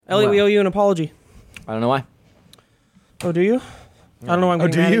Elliot, we owe you an apology. I don't know why. Oh, do you? I don't know why I'm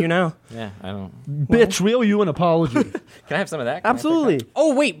getting mad at you now. Yeah, I don't. Bitch, we owe you an apology. Can I have some of that? Can I take Absolutely.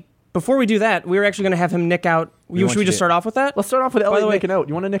 Oh, wait. Before we do that, we were actually going to have him nick out. Should we just start off with that? Let's start off with Elliot the way- nicking out.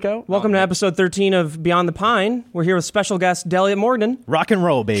 You want to nick out? Welcome to episode 13 of Beyond the Pine. We're here with special guest Elliot Morgan. Rock and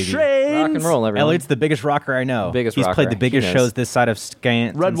roll, baby. Trains. Rock and roll, everyone. Elliot's the biggest rocker I know. Biggest He's rocker. played the biggest He knows. shows this side of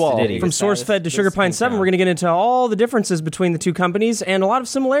Scant. Redwall. Stidity. From This Source guy- Fed to this Sugar Pine thing's 7, down. we're going to get into all the differences between the two companies and a lot of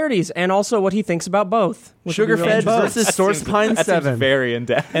similarities, and also what he thinks about both. which will be Sugar really Fed interesting. versus Source Pine That 7. seems very in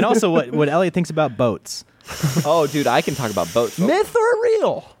depth. And also what Elliot thinks about boats. Oh, dude, I can talk about boats. Myth or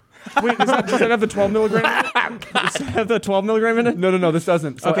real? Wait, does that have the 12 milligram in it? Does it have the 12 milligram in it? No, this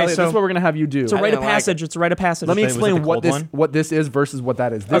doesn't. So, Okay, Elliot, so- this is what we're going to have you do. It's a rite of didn't like passage. It's a rite of passage. Let me Was it explain the what cold one? what this is versus what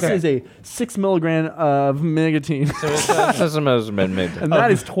that is. This Okay. is a 6 milligram of megatine, and that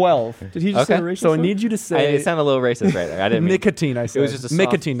is 12. Did he just Okay. say racist? So I need you to say It sounded a little racist right there. I didn't mean nicotine. I said was just a soft-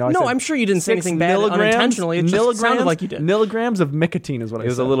 nicotine. No, I No, said I'm sure you didn't say 6 anything bad unintentionally. It just sounded like you did. Milligrams of nicotine is what I It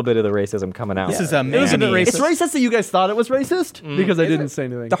was said. a little bit of the racism coming out. This is a It was a bit Manny. racist. It's racist that you guys thought it was racist because I didn't say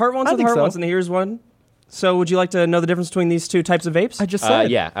anything. The heart ones I are the think heart so. ones, and the ears one. So would you like to know the difference between these two types of vapes? I just said.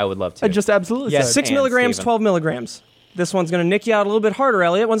 Yeah, I would love to. I just absolutely Yes. said. 6 And milligrams, Steven. 12 milligrams. This one's going to nick you out a little bit harder,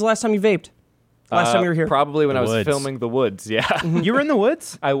 Elliot. When's the last time you vaped? Last time you were here. Probably when The I was woods. filming The Woods, yeah. You were in the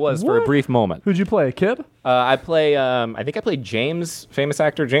woods? I was for a What? brief moment. Who'd you play? Kid? I play, I think I played James, famous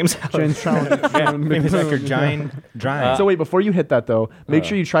actor James. James Trout. Famous actor Giant. So wait, before you hit that though, make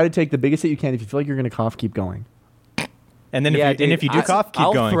sure you try to take the biggest hit you can. If you feel like you're going to cough, keep going. And then if you do cough, keep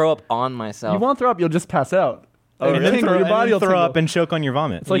I'll going. throw up on myself. You won't throw up, you'll just pass out. and And then tingle, your body will throw tingle. up and choke on your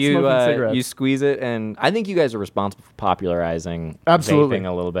vomit. It's like smoking cigarettes. You squeeze it, and I think you guys are responsible for popularizing Absolutely. vaping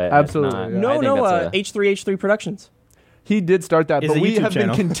a little bit. Absolutely, It's yeah. not- I think that's a- H3H3 Productions. He did start that, It's but a we YouTube have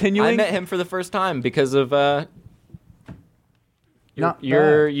channel. been continuing. I met him for the first time because of Not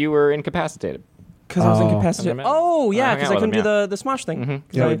you were incapacitated. Because I was incapacitated. I Oh, yeah, hung because out I with couldn't him, do the Smosh thing. 'Cause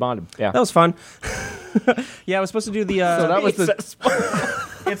Yeah, I- we bonded. Yeah, That was fun. Yeah, I was supposed to do the... So that was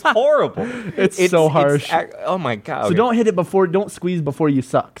the. it's horrible. It's so harsh. Oh my god. So don't hit it before. Don't squeeze before you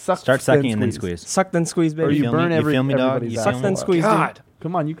suck. Start sucking and then squeeze. Suck, then squeeze, Or baby. you feel me? burn You feel me, dog? everybody's You ass. feel Suck, me? then squeeze, dude. God.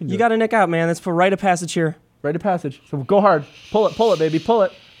 Come on, you can do You it. got to nick out, man. That's for rite of passage here. Rite of passage. So go hard. Pull it, baby. Pull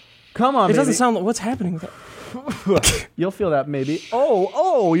it. Come on, It doesn't baby. sound like... What's happening with it? You'll feel that maybe.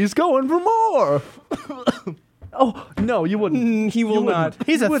 Oh, he's going for more. Oh no, you wouldn't. He will You not. wouldn't.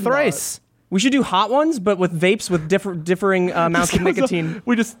 He's a would thrice. We should do hot ones, but with vapes with differing amounts of nicotine.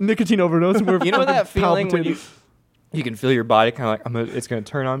 We just nicotine overdose. And we're You know that fucking feeling when palpitating. you can feel your body kind of like it's going to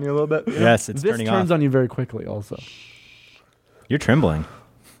turn on me a little bit. Yes, it's This turning turns off. on you very quickly. Also, You're trembling.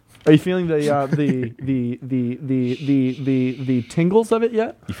 are you feeling the tingles of it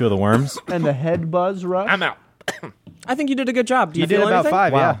yet? You feel the worms? And the head buzz rush. I'm out. I think you did a good job. Do you You did feel about anything?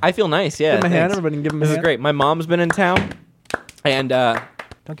 5, yeah. I feel nice. Yeah. Give him a hand. thanks. Everybody give him a This is hand. great. My mom's been in town, and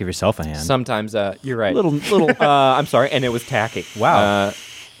Don't give yourself a hand. sometimes you're right. Little. I'm sorry, and it was tacky. Wow.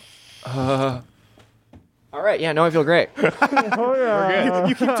 All right. Yeah. No, I feel great. Oh yeah.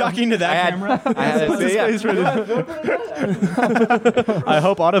 You keep talking to that camera. I had I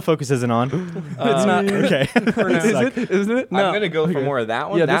hope autofocus isn't on. It's not. Okay. Do Is it? Isn't it? No. I'm gonna go for more of that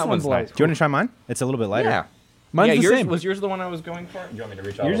one. Yeah, that this one's one's light. nice. you want to try mine? It's a little bit lighter. Yeah. Mine's yeah, the yours same. was yours the one I was going for. Do you want me to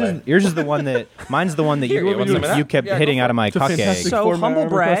reach all the way? Yours is the one that mine's the one that Here, you want some of that? you kept Yeah, go hitting for out of my It's a cock fantastic egg. So format humble I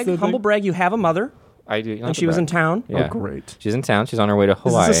brag. requested, Humble thing. brag. You have a mother, I do. and she was in town. Yeah. Oh, great. She's in town. She's on her way to Is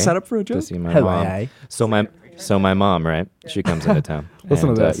Hawaii. this a setup for a to joke? see my Hawaii. mom. So my mom, right? She comes into town. Listen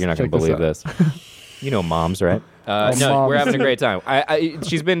and, to this. You're not Check gonna believe this this. You know moms, right? No, moms. we're having a great time.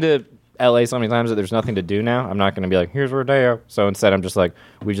 She's been to LA so many times that there's nothing to do now. I'm not going to be like, here's Rodeo. So instead, I'm just like,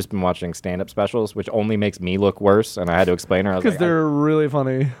 we've just been watching stand-up specials, which only makes me look worse. And I had to explain her. I was Because like, they're really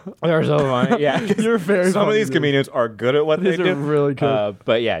funny. they're so funny. Yeah, You're very Some of funny, these dude. comedians are good at what These they are do. really good.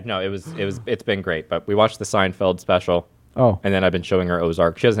 But yeah, no, it's been great. But we watched the Seinfeld special. Oh. And then I've been showing her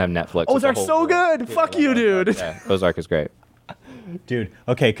Ozark. She doesn't have Netflix. It's a Ozark's whole so world. good. Fuck you, dude. Yeah, Ozark is great. Dude,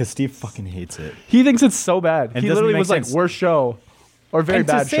 okay, because Steve fucking hates it. He thinks it's so bad. It He doesn't literally make was like, sense. worst show. Or very And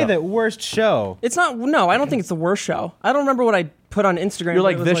bad to say show. that worst show. It's not. No, I don't think it's the worst show. I don't remember what I put on Instagram. You're but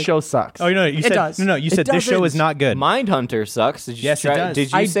like, it was this show sucks. Oh, no, you said does. no. You It said this show doesn't. is not good. Mindhunter sucks. Did you Yes, it try, does.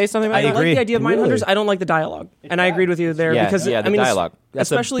 Did you say something about I I that? like agree. the idea of Really? Mindhunters. I don't like the dialogue, and I agreed with you there Yeah, because the I mean, it's- dialogue. That's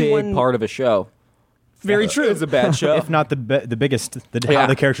especially a big when part of a show. very true. It's a bad show. if not the biggest, how Yeah.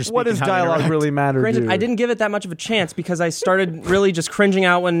 the characters speak. What and does how they dialogue interact. really matter, Granted, dude? I didn't give it that much of a chance because I started really just cringing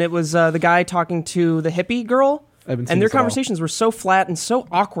out when it was the guy talking to the hippie girl. haven't seen And their this at all. conversations were so flat and so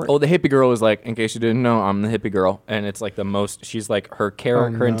awkward. Oh, the hippie girl is like, in case you didn't know, I'm the hippie girl, and it's like the most. She's like her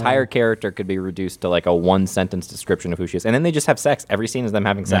her entire character could be reduced to like a 1-sentence description of who she is, and then they just have sex. Every scene is them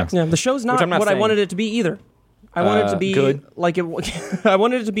having sex. Yeah, the show's not I'm not what I saying. wanted it to be either. I wanted it to be good. like it. I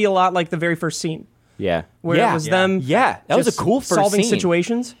wanted it to be a lot like the very first scene, Yeah, where yeah. it was them. Yeah, that was a just cool first solving scene.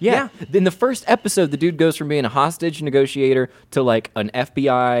 situations. Yeah. In the first episode, the dude goes from being a hostage negotiator to like an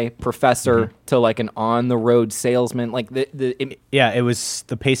FBI professor to like an on-the-road salesman. Like Yeah, it was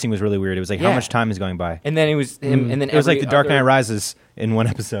the pacing was really weird. It was like how Yeah. much time is going by. and then it was him, and then It was like every The Dark Knight other- Rises in one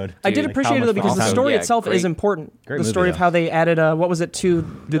episode. I did Dude, appreciate how it though much because the fun. story Yeah, itself great. is important. Great The movie, story of though. how they added what was it to?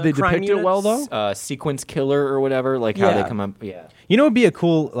 Did the they crime depict it well, units? though? sequence killer or whatever. Like how Yeah. they come up. Yeah. You know, what would be a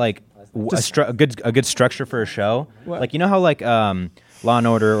cool like a good structure for a show. What? Like you know how like Law and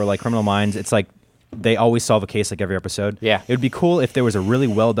Order or like Criminal Minds, it's like they always solve a case like every episode. Yeah. it would be cool if there was a really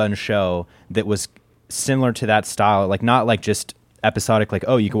well done show that was similar to that style. Like not like just episodic. Like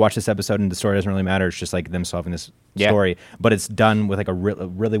oh, you can watch this episode and the story doesn't really matter. It's just like them solving this Yeah. story. But it's done with like a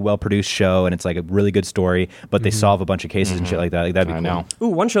really well produced show and it's like a really good story. But they solve a bunch of cases and shit like that. Like that'd be I cool. know. Ooh,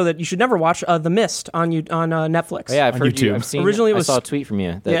 one show that you should never watch: The Mist on Netflix. Oh, yeah, I've On heard you. YouTube. I've seen. Originally it I was- saw a tweet from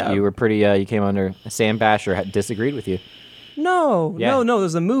you that Yeah. you were pretty. You came under. Sam Basher had disagreed with you. No, Yeah. no.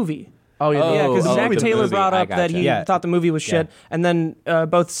 There's a movie. Oh yeah, Yeah, because Oh, Zach the Taylor movie. brought I up that gotcha. he Yeah. thought the movie was shit, and then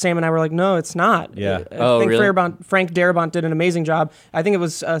both Sam and I were like, "No, it's not." Yeah. Oh, think really? Frank Darabont did an amazing job. I think it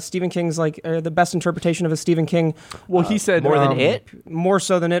was Stephen King's the best interpretation of a Stephen King, Well, he said More than it. more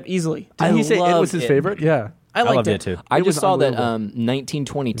so than it easily. Did he say it was loved his it. favorite? Yeah. I liked loved it too. I It was just saw that unbelievable.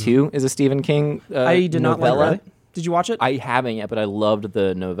 1922 is a Stephen King. I did not novella. like that. Did you watch it? I haven't yet, but I loved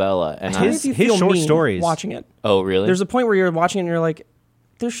the novella. And How I, did you his feel short mean stories. watching it. oh, really? There's a point where you're watching it and you're like,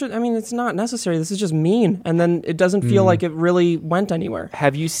 it's not necessary. This is just mean. And then it doesn't feel like it really went anywhere.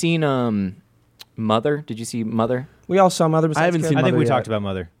 Have you seen Mother? Did you see Mother? We all saw Mother. I haven't besides seen Kid. I think we Mother yet. talked about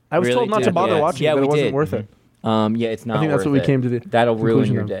Mother. I was Really told not to did, bother yeah. watching Yeah, it, but we it wasn't did. worth it. Yeah, it's not. think that's worth what we it. came to the That'll ruin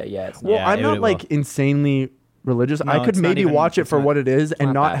conclusion your of. day. Yeah, it's not. Well, Yeah, I'm it not will. like insanely religious. No, I could it's not maybe even- watch it it's for not- what it is and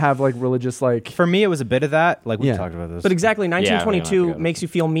not not bad. have like religious like. For me, it was a bit of that. Like we Yeah. talked about this. But exactly, we don't have to 1922 go. makes you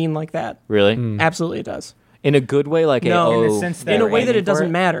feel mean like that. Really? Absolutely, it does. In a good way, like No, oh, in the sense that- they're In a way that aiming it for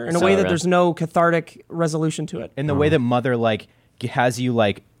doesn't matter. In a So, way that really? there's no cathartic resolution to it. in the way that Mother like has you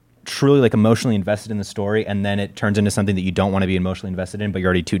like truly like emotionally invested in the story, and then it turns into something that you don't want to be emotionally invested in, but you're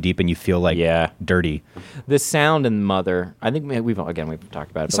already too deep and you feel like dirty. The sound in Mother, I think we've talked about it.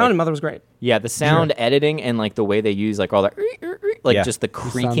 The but, sound like, in Mother was great. yeah, the sound editing and like the way they use like all that, like Yeah. just the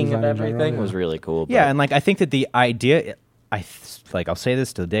creaking design of in general, everything yeah. was really cool. Yeah, but- and like I think that the idea, I'll say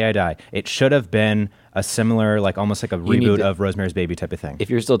this till the day I die, it should have been a similar like almost like a need reboot to- of Rosemary's Baby type of thing. if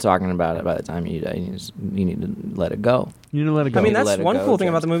you're still talking about it by the time you die, you need to let it go. You need to let it go. I mean, Need to that's let it one go, cool thing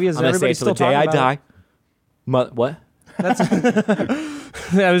James. about the movie is I'm gonna everybody's say it till still the day talking I about die. What?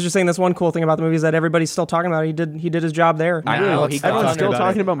 I was just saying that's one cool thing about the movie is that everybody's still talking about it. He did his job there. I know. let's He stop got Everyone's on still about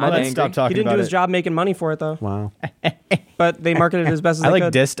talking it. about I'm Mother. Let's angry. stop talking He didn't about do his it. job making money for it though. Wow. But they marketed it as best as I they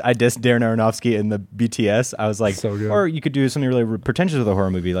like could. dissed Darren Aronofsky in the BTS. I was like, So good. or you could do something really pretentious with a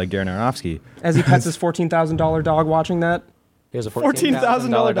horror movie like Darren Aronofsky. As he pets his $14,000 dog watching that. Here's a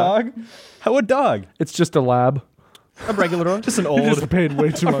 $14,000 dog? How what dog? It's just a lab. A regular dog. Just an You old just paid way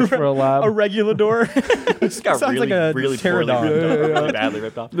too much for a lab. a regular door. This got Sounds really, like a really pterodon. poorly ripped Yeah, off, yeah, really badly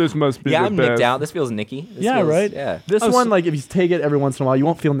ripped off. This must be Yeah, the I'm nicked best. out. This feels nicky. This Yeah, feels- right. Yeah. This Oh, one, so- like, if you take it every once in a while, you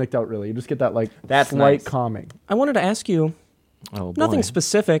won't feel nicked out. Really, you just get that like That's slight nice. calming. I wanted to ask you Oh, boy. nothing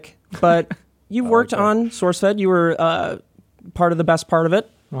specific, but you worked on SourceFed. You were part of the best part of it.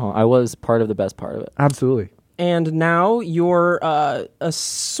 Oh, I was part of the best part of it. Absolutely. And now you're a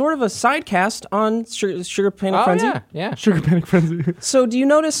sort of a side cast on Sugar Panic Frenzy. yeah. Sugar Panic Frenzy. So do you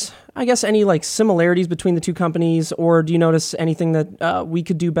notice, I guess, any like similarities between the two companies, or do you notice anything that we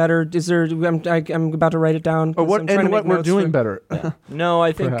could do better? Is there? I'm about to write it down. Or 'cause what I'm trying to and make what we're notes doing for- better. No,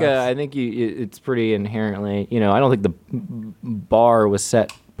 I think Perhaps. it's pretty inherently. I don't think the bar was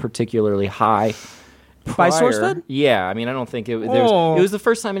set particularly high. By prior. SourceFed? Yeah, I mean, I don't think it was. Oh. It was the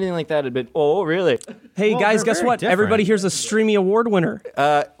first time anything like that had been. Oh, really? Hey Well, guys, they're guess very what? different. Everybody here's a Streamy Award winner.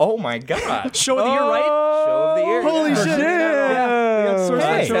 Oh my God! Show of the year, right? Show of the year. Holy yeah. shit! Yeah, we got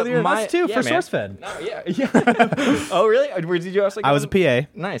SourceFed Hey, Show of the year. my- Us too yeah, for man. SourceFed. No, yeah. Oh, really? Where did you also? I was a PA.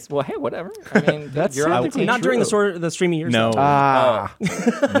 Nice. Well, hey, whatever. I mean, That's you're on the technically team. Not during True. the Streamy years. No, Ah,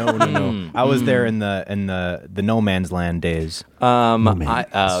 no. I was there in the no man's land days.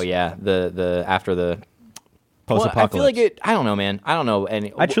 Yeah. The after the. Well, Post-apocalypse. I feel like it. I don't know, man. I don't know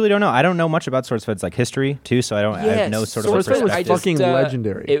any. I truly don't know. I don't know much about SourceFed's like history too, so I have no sort of. SourceFed was perspective. fucking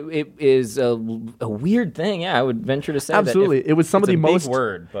legendary. It is a weird thing. Yeah, I would venture to say absolutely. That It was some of it's the a most big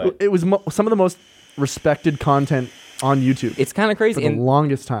word, but It was some of the most respected content on YouTube. It's kind of for crazy. the And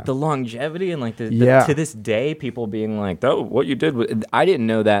longest time. the longevity and like Yeah. to this day, people being like, "Oh, what you did," I didn't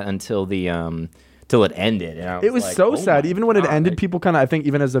know that until till it ended. And I It was like, so "Oh sad. my Even when it God." ended, people kind of, I think,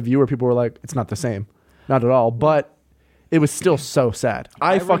 even as a viewer, people were like, "It's not the same, not at all." But it was still so sad.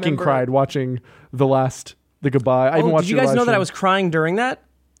 I fucking remember- cried watching the goodbye. I even watched. Did you your guys live know that I stream. was crying during that?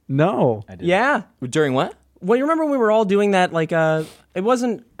 No. I did. Yeah. During what? Well, you remember we were all doing that, like, it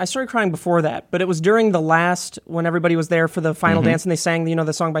wasn't, I started crying before that, but it was during the last, when everybody was there for the final dance and they sang,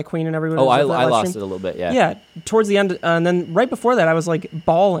 the song by Queen and everybody Oh, was I at that live lost stream. it a little bit. Yeah. Yeah, towards the end, and then right before that, I was, like,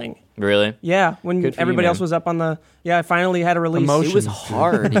 bawling. Really? Yeah, when Good for you, everybody else man. was up on the, I finally had a release. Emotion. It was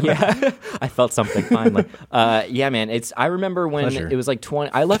hard. Yeah, I felt something finally. Yeah, man. I remember when Pleasure. it was like 20.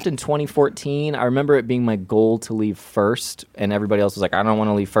 I left in 2014. I remember it being my goal to leave first, and everybody else was like, "I don't want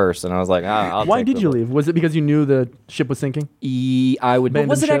to leave first," and I was like, I'll Why take did the- you leave? Was it because you knew the ship was sinking? I would. Abandoned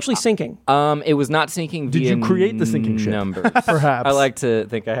Was it ship? actually sinking? It was not sinking. Did via you create the sinking ship? numbers? Perhaps. I like to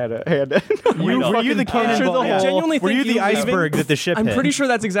think I had a hand. Were you the cannonball? I genuinely Were think you the you leaving- iceberg that the ship I'm hit? pretty sure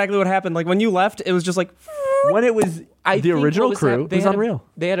that's exactly what happened. Like, when you left, it was just like, when it was I the think original what crew. they It was had unreal.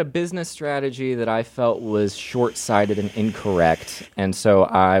 They had a business strategy that I felt was short-sighted and incorrect, and so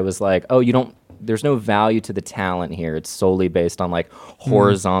I was like, "Oh, you don't. There's no value to the talent here. It's solely based on like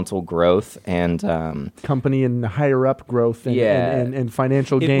horizontal growth and Company and higher up growth and, Yeah. and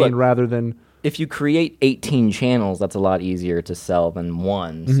financial It- gain look, rather than if you create 18 channels, that's a lot easier to sell than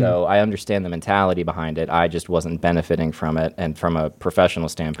one. Mm-hmm. So I understand the mentality behind it. I just wasn't benefiting from it. And from a professional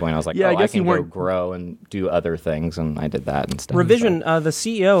standpoint, I was like, Yeah, I oh, guess you can go weren't- grow and do other things. And I did that instead. Revision, the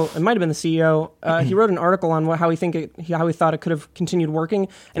CEO, it might have been the CEO, he wrote an article on how he thought it could have continued working,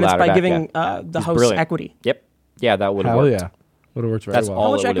 and it's by Louderback, giving yeah. the He's host brilliant. equity. Yep. Yeah, that would have hell worked. yeah, would have worked very That's well. all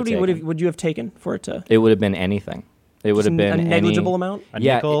How much it would've equity taken. would you have taken for it to? It would have been anything. It would have been a negligible any- amount? A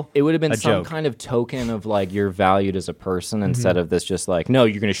Yeah, nickel, it would have been a some joke. kind of token of like you're valued as a person instead of this just like, no,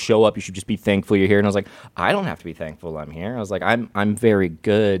 you're going to show up. You should just be thankful you're here. And I was like, I don't have to be thankful I'm here. I was like, I'm very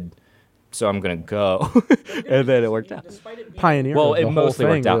good, so I'm going to go. And then it worked out. Pioneer. Well, of the it whole mostly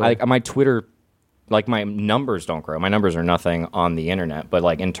thing, worked out. really. My Twitter, like my numbers don't grow. My numbers are nothing on the internet, but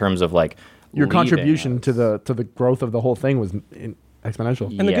like in terms of like Your leaving, contribution I to was- the growth of the whole thing was exponential.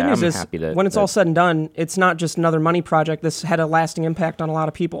 And the Yeah, good news I'm is, happy that- when it's all that- said and done, it's not just another money project. This had a lasting impact on a lot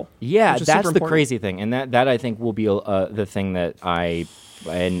of people. Yeah, which is that's super the important. crazy thing, and that I think will be the thing that I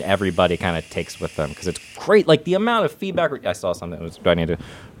and everybody kind of takes with them because it's great. Like the amount of feedback. I saw something. Do I need to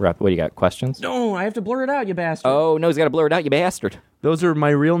wrap? What do you got? Questions? No, I have to blur it out, you bastard. Oh no, he's got to blur it out, you bastard. Those are my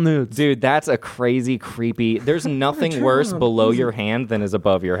real nudes. Dude, that's a crazy, creepy. There's nothing worse below your hand than is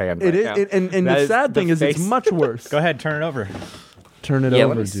above your hand. It right is, now. and That the sad thing is, it's face. much worse. Go ahead, turn it over. Turn it Yeah,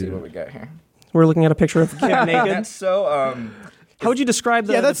 over, let me see dude. what we got here. We're looking at a picture of Kid naked. That's so. How would you describe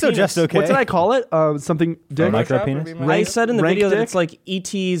the Yeah, that's the so penis? just okay. What did I call it? Something dick. Micro penis? I said in the rank video that dick? it's like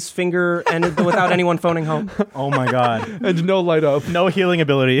E.T.'s finger and without anyone phoning home. Oh my god. and no light up. No healing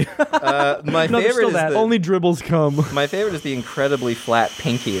ability. My No, there's still is that. the, Only dribbles come. my favorite is the incredibly flat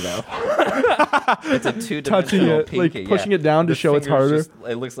pinky, though. It's a two-dimensional Touching it, pinky, like pushing yeah. it down to The show it's finger's harder. just-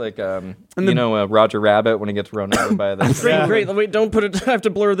 it looks like the- Roger Rabbit when he gets run over by the. Great, great. Wait, don't put it. I have to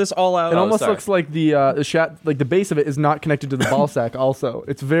blur this all out. It almost sorry. looks like like the base of it is not connected to the ball sack. Also,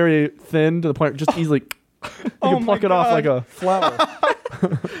 it's very thin to the point just easily you can pluck it off like a flower.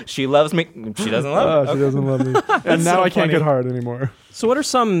 She loves me. She doesn't love me. She doesn't love me, and now so I can't funny. get hard anymore. So, what are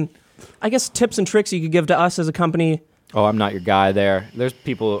some, I guess, tips and tricks you could give to us as a company? Oh, I'm not your guy there. There's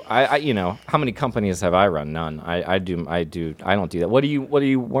people. How many companies have I run? None. I don't do that. What are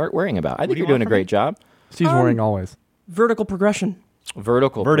you worrying about? I think you're doing a great job. She's worrying always. Vertical progression.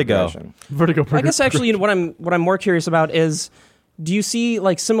 Vertical Vertigo. progression. Vertigo. I guess actually, what I'm more curious about is, do you see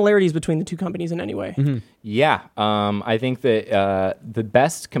like similarities between the two companies in any way? Yeah, I think that the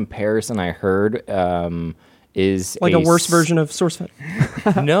best comparison I heard is Like a worse version of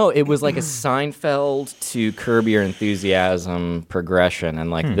SourceFed. No, it was like a Seinfeld to Curb Your Enthusiasm progression, and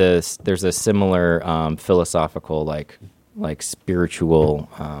like this, there's a similar philosophical, like spiritual.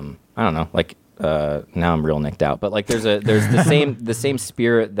 I don't know, like. Now I'm real nicked out, but like there's the same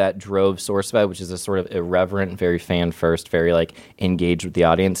spirit that drove SourceFed, which is a sort of irreverent, very fan first, very like engaged with the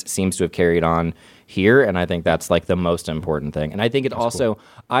audience, seems to have carried on here, and I think that's like the most important thing. And I think it also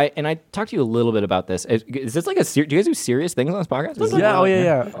I talked to you a little bit about this. Is this like do you guys do serious things on this podcast? Is this Yeah. like- Oh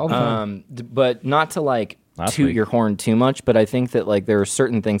yeah. All the time. but not to like Last toot week. your horn too much, but I think that like there are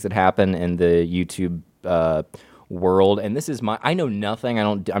certain things that happen in the YouTube world, and this is I know nothing.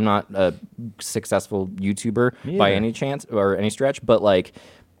 I'm not a successful YouTuber by either. any chance or any stretch, but like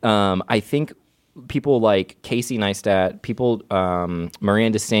I think people like Casey Neistat, people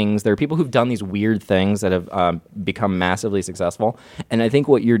Miranda Sings. There are people who've done these weird things that have become massively successful. And I think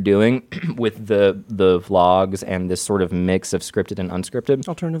what you're doing with the vlogs and this sort of mix of scripted and unscripted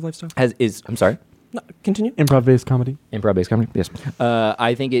Alternative lifestyle. I'm sorry. No, continue. Improv-based comedy. Improv-based comedy. Yes.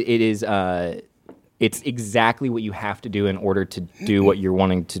 I think it is. It's exactly what you have to do in order to do what you're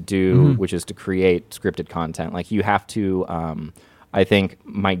wanting to do, which is to create scripted content. Like you have to. I think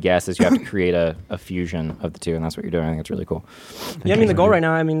my guess is you have to create a fusion of the two, and that's what you're doing. I think it's really cool. Yeah, I mean, the goal right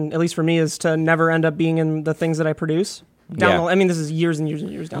now, I mean, at least for me, is to never end up being in the things that I produce. I mean, this is years and years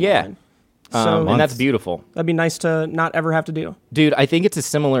and years down the line. So and that's beautiful. That'd be nice to not ever have to do. Dude, I think it's a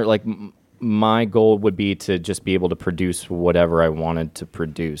similar, like, my goal would be to just be able to produce whatever I wanted to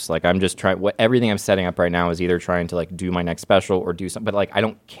produce. Like I'm just trying. Everything I'm setting up right now is either trying to like do my next special or do something. But like I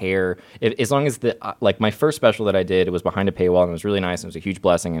don't care as long as like my first special that I did, it was behind a paywall and it was really nice. And it was a huge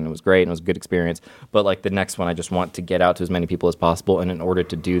blessing and it was great and it was a good experience. But like the next one, I just want to get out to as many people as possible. And in order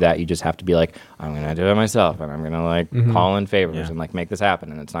to do that, you just have to be like, I'm gonna do it myself and I'm gonna like call in favors and like make this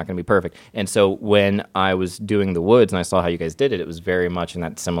happen. And it's not gonna be perfect. And so when I was doing The Woods and I saw how you guys did it, it was very much in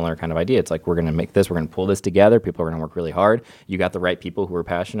that similar kind of idea. It's like we're going to make this, we're going to pull this together. People are going to work really hard. You got the right people who are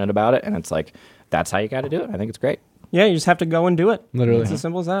passionate about it, and it's like that's how you got to do it. I think it's great. Yeah, you just have to go and do it. Literally. It's as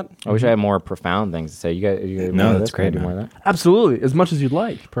simple as that. I wish I had more profound things to say. You guys No, that's this? Can I great, do man. more of that? Absolutely, as much as you'd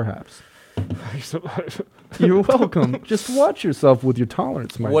like, perhaps. You're welcome. Just watch yourself with your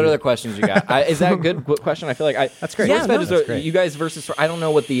tolerance, my What dude. other questions you got? Is that a good question? I feel like That's great. SourceFed Yeah, no, is that's great. you guys versus. I don't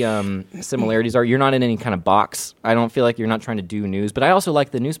know what the similarities are. You're not in any kind of box. I don't feel like you're not trying to do news, but I also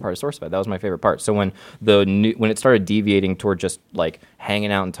like the news part of SourceFed. That was my favorite part. So when when it started deviating toward just like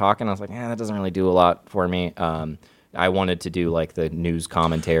hanging out and talking, I was like, that doesn't really do a lot for me. I wanted to do like the news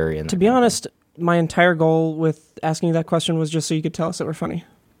commentary. And To be honest, my entire goal with asking you that question was just so you could tell us that we're funny.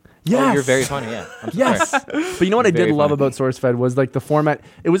 Yes. you're very funny. Yeah. I'm Yes, sorry. but you know what I did Very love funny. about SourceFed was like the format.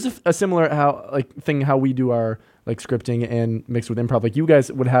 It was a similar how we do our like scripting and mixed with improv. Like you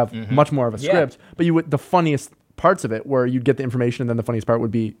guys would have much more of a Yeah. script, but you would the funniest parts of it where you'd get the information and then the funniest part would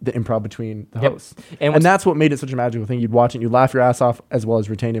be the improv between the Yep. hosts. And And that's what made it such a magical thing. You'd watch it, you'd laugh your ass off as well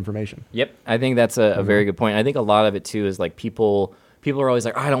as retain information. Yep, I think that's a very good point. I think a lot of it too is like people are always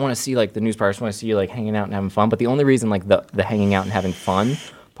like, I don't want to see like the news part. I just want to see you like hanging out and having fun. But the only reason like the hanging out and having fun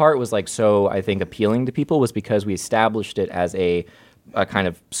part was like so I think appealing to people was because we established it as a kind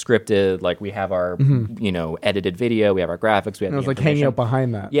of scripted, like we have our edited video, we have our graphics, we have And it was the like hanging information. out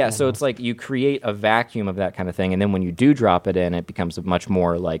behind that. Yeah, so it's like you create a vacuum of that kind of thing, and then when you do drop it in, it becomes a much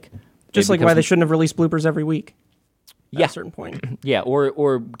more like Just it like why becomes- they shouldn't have released bloopers every week. Yeah. At a certain point. Yeah,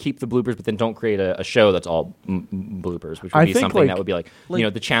 or keep the bloopers, but then don't create a show that's all bloopers, which would I be think, something like- that would be like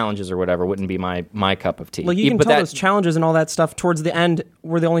the challenges or whatever wouldn't be my cup of tea. Like you can but tell that, those challenges and all that stuff towards the end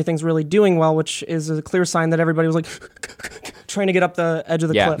were the only things really doing well, which is a clear sign that everybody was like trying to get up the edge of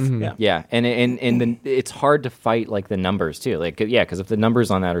the cliff. Yeah. yeah, and then it's hard to fight like the numbers too. Like because if the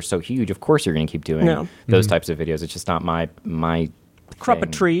numbers on that are so huge, of course you're going to keep doing Yeah. those types of videos. It's just not my Crop a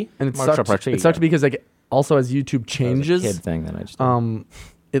thing. tree. And it Mark sucked, Chaparral, it sucked yeah. because like also as YouTube That was a changes, kid thing that I just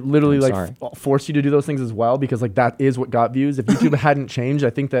it literally I'm like sorry. forced you to do those things as well because like that is what got views. If YouTube hadn't changed, I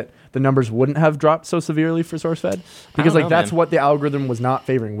think that the numbers wouldn't have dropped so severely for SourceFed because like know, that's man. what the algorithm was not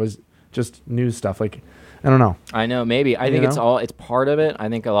favoring was just news stuff. Like I don't know. I know, maybe. I think know? it's part of it. I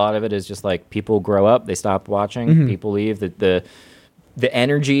think a lot of it is just like people grow up, they stop watching, people leave. The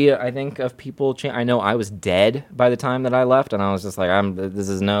energy, I think, of people change. I know I was dead by the time that I left, and I was just like, this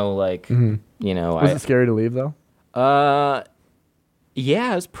is no, like, Was it scary to leave though?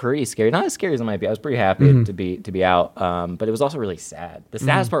 yeah, it was pretty scary. Not as scary as it might be. I was pretty happy to be out, but it was also really sad. The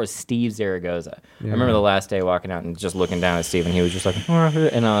saddest part was Steve Zaragoza. I remember the last day walking out and just looking down at Steve, and he was just like,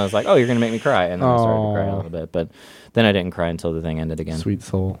 and I was like, oh, you're going to make me cry. And then I started to cry a little bit, but then I didn't cry until the thing ended again. Sweet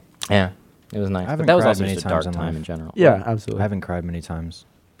soul. Yeah, it was nice. I haven't But that was cried also many just a times dark in time life. in general. Yeah, I absolutely. haven't cried many times,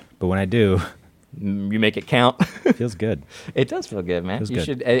 but when I do, You make it count. it feels good. It does feel good, man. Feels You good.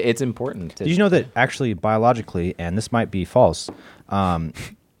 should. It's important. To, Did you know that actually biologically, and this might be false,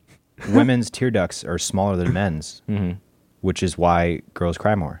 women's tear ducts are smaller than men's, which is why girls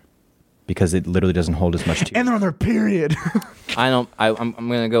cry more because it literally doesn't hold as much tears. And they're on their period. I don't. I'm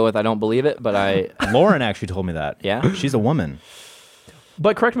going to go with I don't believe it, but I. Lauren actually told me that. Yeah? She's a woman.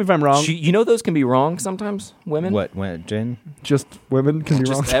 But correct me if I'm wrong. You know those can be wrong sometimes, women? What, Jen? Just women can be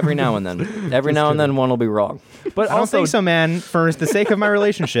wrong. Just every now and then. Every now and then one will be wrong. But I don't also, think so, man. For the sake of my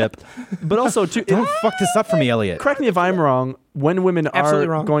relationship, but also, too, don't fuck this up for me, Elliot. correct me if I'm wrong. When women Absolutely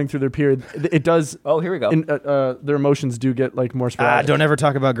are wrong. going through their period, it does. Oh, here we go. Their emotions do get like more sporadic. Don't ever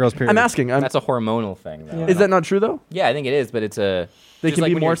talk about girls' period. I'm asking. That's a hormonal thing, though. Yeah. Is that not true though? Yeah, I think it is, but it's a... They just can like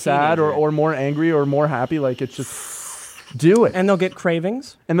be when you're more a sad teenager. or more angry or more happy. Like it's just do it. And they'll get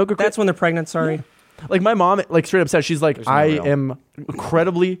cravings. And they'll go. That's when they're pregnant. Sorry. Like my mom, like straight up said, she's like, There's no I real. am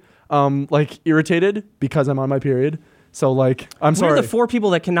incredibly like irritated because I'm on my period. So like, I'm We're sorry. the 4 people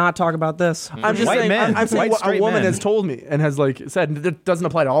that cannot talk about this. I'm just White saying. men. I'm saying White what a straight woman men. has told me and has like said. It doesn't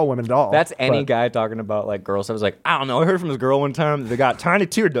apply to all women at all. That's any but- guy talking about like girl stuff. Is like, I don't know. I heard from this girl one time that they got tiny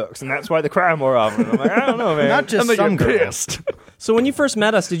tear ducts, and that's why they cry more often. I'm like, I don't know, man. Not just I'm some like, girls. pissed. So when you first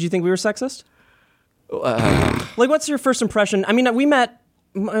met us, did you think we were sexist? Like, what's your first impression? I mean, we met.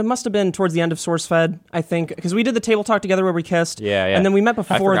 It must have been towards the end of SourceFed, I think, because we did the table talk together where we kissed. Yeah. And then we met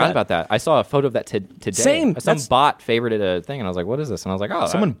before I forgot that. about that. I saw a photo of that today. Same. Some That's- bot favorited a thing, and I was like, what is this? And I was like, oh,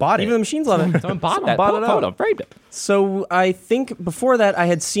 Someone bought it. Even the machines love it. someone bought that bought it photo. out. Framed it. So I think before that, I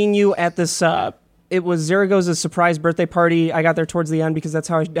had seen you at this. It was Zaragoza's surprise birthday party. I got there towards the end because that's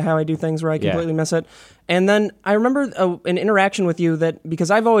how I do things where I completely miss it. And then I remember an interaction with you that because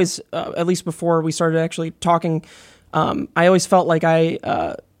I've always, at least before we started actually talking, I always felt like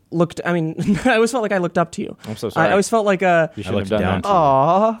I looked. I mean, I always felt like I looked up to you. I'm so sorry. I always felt like You I shouldn't have looked done down that. to you.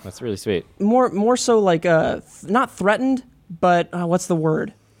 Aw. That's really sweet. more so like not threatened, but what's the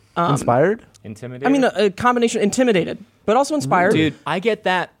word? Inspired. Intimidated. I mean, a combination intimidated, but also inspired. dude, I get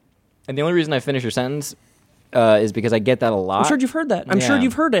that. And the only reason I finish your sentence is because I get that a lot. I'm sure you've heard that. I'm sure Yeah.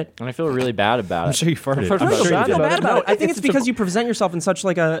 you've heard it. And I feel really bad about it. I'm sure you farted. I'm I sure don't you feel did. bad about it. I think It's it's because you present yourself in such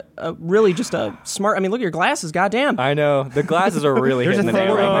like a really just a smart. I mean, look at your glasses. Goddamn. I know. The glasses are really There's hitting the a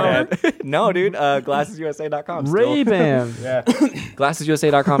nail thing on my right head. No, dude. GlassesUSA.com. still. Ray-Ban.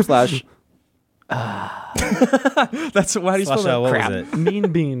 GlassesUSA.com/. That's why do you spell Slash, that? what crap. was it?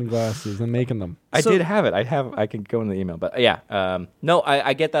 Mean Bean glasses and making them. I So- did have it. I can go in the email, but yeah. No,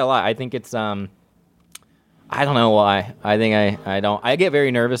 I get that a lot. I think it's I don't know why. I think I don't. I get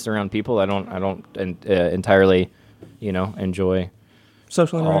very nervous around people. I don't entirely, enjoy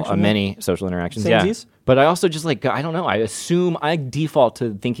Social interaction. many social interactions. Samesies? Yeah, but I also just like I don't know. I default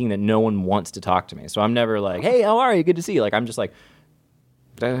to thinking that no one wants to talk to me. So I'm never like, hey, how are you? Good to see you. Like I'm just like.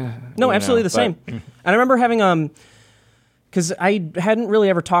 No, absolutely the same. And I remember having because I hadn't really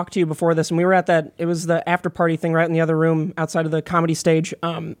ever talked to you before this, and we were at it was the after party thing right in the other room outside of the comedy stage.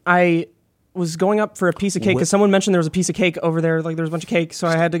 I was going up for a piece of cake because someone mentioned there was a piece of cake over there, like there was a bunch of cake, so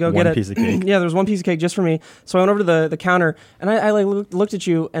I had to go get One it. piece of cake. Yeah, there was one piece of cake just for me. So I went over to the counter, and I like looked at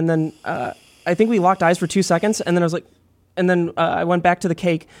you, and then I think we locked eyes for 2 seconds, and then I was like, and then I went back to the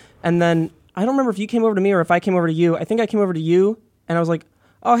cake, and then I don't remember if you came over to me or if I came over to you. I think I came over to you, and I was like,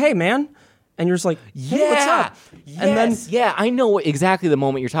 oh, hey, man. And you're just like, hey, what's up? Yes. And then, I know exactly the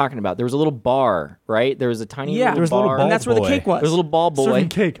moment you're talking about. There was a little bar, right? There was a tiny yeah, little bar. and that's where the boy. cake was. There was a little ball boy. Serving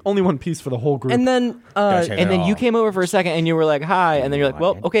cake. Only one piece for the whole group. And then, Gotcha. And then you Oh. came over for a second and you were like, hi. And then you're like,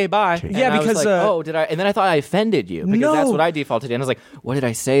 well, okay, bye. And Yeah, I was because, like, oh, did I? And then I thought I offended you because that's No. what I defaulted to. And I was like, what did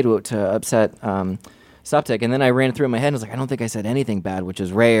I say to upset Suptic? And then I ran through in my head and I was like, I don't think I said anything bad, which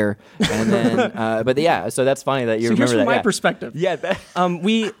is rare. And then, but yeah, so that's funny that you so remember here's from that. my yeah. perspective. Yeah. That,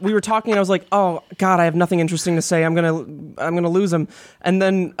 We were talking, and I was like, "Oh God, I have nothing interesting to say. I'm gonna lose him, and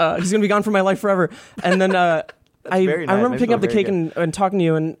then he's gonna be gone from my life forever." And then I very nice. remember Makes picking me up the feel cake very and talking to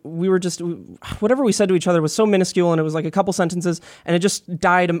you, and we were just whatever we said to each other was so minuscule, and it was like a couple sentences, and it just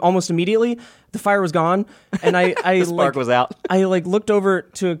died almost immediately. The fire was gone, and I the spark was out. I like looked over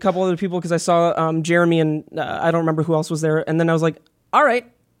to a couple other people because I saw Jeremy and I don't remember who else was there, and then I was like, "All right,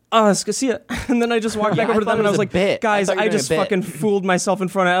 let's go see it." And then I just walked Yeah, back over I to thought them it and I was was a like, bit. "Guys, I thought you I were doing a just bit." fucking fooled myself in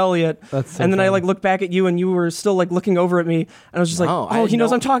front of Elliot." That's so and then I funny. like looked back at you and you were still like looking over at me, and I was just like, No, I "Oh, he didn't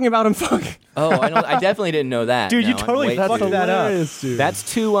knows know. I'm talking about him." Fuck. Oh, I definitely didn't know that. Dude, you No, I'm totally way fucked too- that up. hilarious, dude.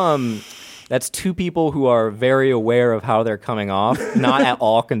 That's two people who are very aware of how they're coming off, not at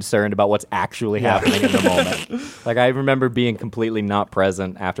all concerned about what's actually happening in the moment. Like I remember being completely not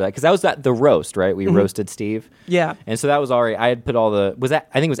present after that because that was the roast, right? We roasted Steve. Yeah. And so that was already. I had put all the. Was that?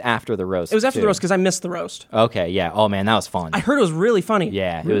 I think it was after the roast. It was after too. the roast because I missed the roast. Okay. Yeah. Oh man, that was fun. I heard it was really funny.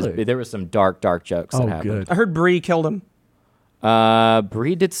 Yeah. It Really? was. There was some dark jokes that Oh, happened. good. I heard Bree killed him.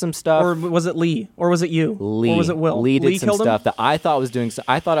 Bree did some stuff. Or was it Lee? Or was it you? Lee. Or was it Will? Lee did some killed stuff him? that I thought was doing.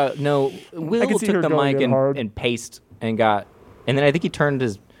 I thought no. Will could see took her the going mic in hard. and paced and got, and then I think he turned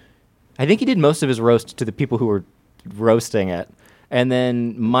his. I think he did most of his roast to the people who were roasting it, and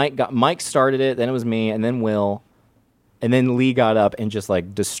then Mike started it. Then it was me, and then Will, And then Lee got up and just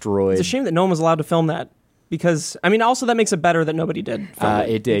like destroyed. It's a shame that no one was allowed to film that. Because, I mean, also that makes it better that nobody did.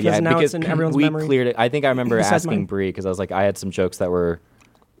 It did, because yeah. Now because it's in everyone's we memory. cleared it. I think I remember Besides asking mine. Bree because I was like, I had some jokes that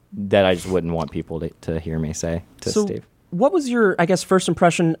I just wouldn't want people to hear me say to So, Steve. what was your, I guess, first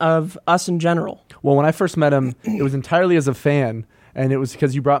impression of us in general? Well, when I first met him, it was entirely as a fan, and it was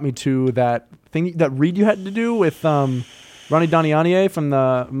because you brought me to that thing, that read you had to do with Ronnie Donianier from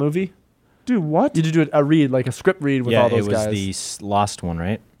the movie. Dude, what? You did do a read, like a script read with all those it was guys. the Lost one,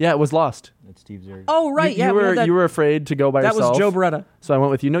 right? Yeah, it was Lost. That's Steve Zerg. Oh, right. You, yeah, you were afraid to go by that yourself. was Joe Beretta. So I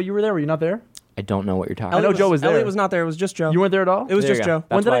went with you. No, you were there. Were you not there? I don't know what you're talking I know about. Joe was there. Elliot was not there. It was just Joe. You weren't there at all? It was There just you go. Joe.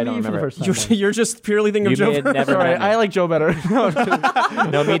 That's when did why I I meet don't you for the remember. first time? You're just purely thinking You of Joe may have Beretta. never Sorry, met me. I like Joe better. No, I'm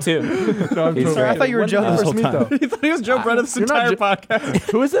kidding. No, me too. No, I'm He's totally right. I thought you were When did Joe we this first whole meet, time. though? He thought he was Joe Beretta this You're not entire Jo-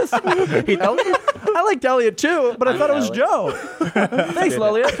 podcast. Who is this? Elliot? I liked Elliot too, but I thought it was Joe. Thanks,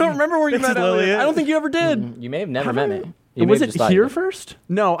 Elliot. I don't remember where you met Elliot. I don't think you ever did. You may have never met me. You may Was have it just thought here you did. first?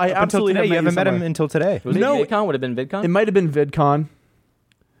 No, I Until absolutely today, you haven't met him somewhere. until today. Was No. it VidCon? Would have been VidCon? It might have been VidCon.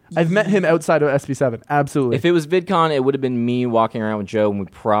 I've met him outside of SB7. Absolutely. If it was VidCon, it would have been me walking around with Joe, and we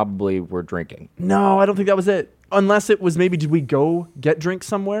probably were drinking. No, I don't think that was it. Unless it was maybe, did we go get drinks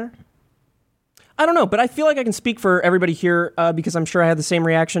somewhere? I don't know, but I feel like I can speak for everybody here because I'm sure I had the same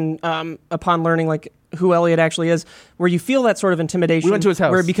reaction upon learning like who Elliot actually is, where you feel that sort of intimidation. We went to his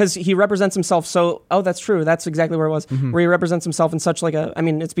house. Where because he represents himself so, oh, that's true. That's exactly where it was. Mm-hmm. Where he represents himself in such like a, I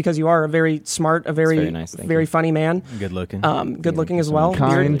mean, it's because you are a very smart, a very, very nice, thank very you. funny man. Good looking. Good looking as well.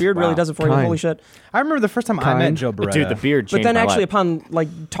 Kind. Beard really Wow. does it for you. Kind. Holy shit. I remember the first time I Kind. met Joe Beretta. Dude, the beard But changed then my actually life. upon like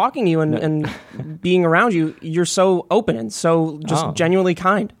talking to you and being around you, you're so open and so just Oh. genuinely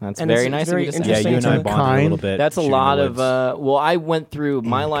kind. That's and very it's nice of very you to say. Yeah, interesting you and I to- bonded a Kind. little bit. That's a shooting the lot of. woods. Well, I went through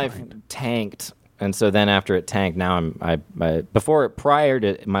my life tanked, and so then after it tanked, now prior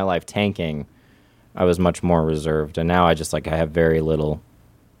to my life tanking, I was much more reserved, and now I just like I have very little.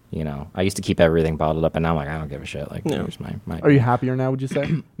 You know, I used to keep everything bottled up, and now I'm like I don't give a shit. Like, No. here's my. Are you happier now, would you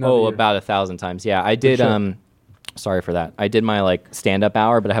say? Oh, about 1,000 times. Yeah, I did. sure. Sorry for that. I did my like stand-up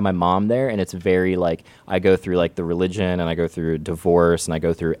hour, but I had my mom there, and it's very like I go through like the religion, and I go through divorce, and I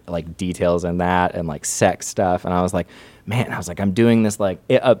go through like details in that, and like sex stuff. And I was like, man, I'm doing this like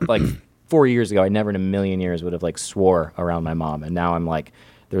like 4 years ago. I never in a million years would have like swore around my mom, and now I'm like,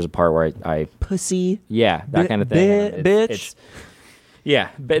 there's a part where I pussy. yeah, that kind of thing. bitch. Yeah,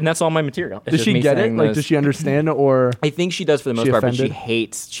 and that's all my material. It's Does just she me get it? saying Like, those- does she understand, or I think she does for the most She part, but she offended?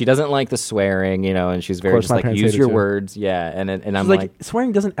 hates. She doesn't like the swearing, you know, and she's very course, just my like parents use hate it your too. words, yeah. And I'm she's like,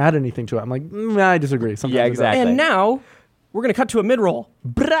 swearing doesn't add anything to it? I'm like, I disagree. Sometimes Yeah, it does. exactly. And now we're gonna cut to a mid-roll.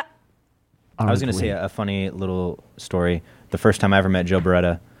 Brah. I was going to say a funny little story. The first time I ever met Joe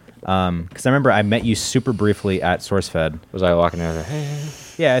Beretta, because I remember I met you super briefly at SourceFed. was I walking over? Hey.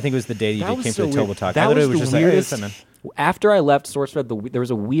 Yeah, I think it was the day that That you was came so to the Total weird. Talk. That I literally was was the just weirdest- like, hey, man. After I left SourceFed, there was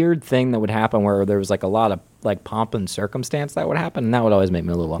a weird thing that would happen where there was like a lot of like pomp and circumstance that would happen, and that would always make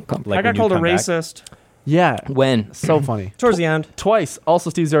me a little uncomfortable. Like I got when you called a come back. racist Yeah. When? So funny. towards the end. Twice. Also,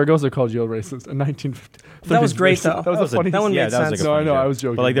 Steve Zaragoza called you a racist in 1950. That was great, though. That was a funny. that one yeah, made that was sense. like a No, I funny know, joke. I was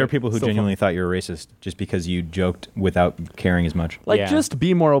joking, But like, there are but people who still genuinely thought you were racist just because you joked without caring as much. Like, Yeah. just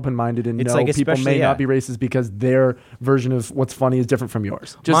be more open-minded and It's know like, people especially, may yeah. not be racist because their version of what's funny is different from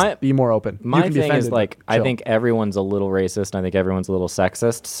yours. Just be more open. You My can be thing is offended, like I chill. think everyone's a little racist, and I think everyone's a little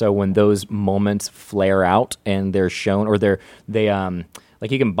sexist. So when those moments flare out and they're shown, or they like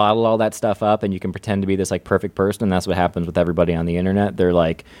you can bottle all that stuff up and you can pretend to be this like perfect person, and that's what happens with everybody on the internet. They're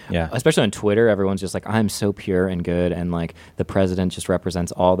like, Yeah. especially on Twitter, everyone's just like, I'm so pure and good, and like the president just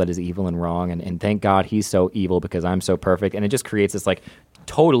represents all that is evil and wrong, and thank God he's so evil because I'm so perfect, and it just creates this like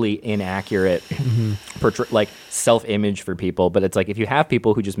totally inaccurate like self-image for people. But it's like if you have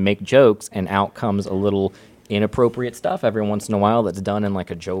people who just make jokes and out comes a little inappropriate stuff every once in a while that's done in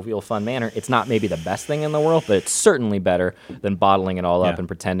like a jovial, fun manner, it's not maybe the best thing in the world, but it's certainly better than bottling it all up Yeah. and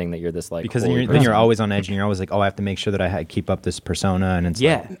pretending that you're this like Because holy then you're person. always on edge, and you're always like, oh, I have to make sure that I keep up this persona, and it's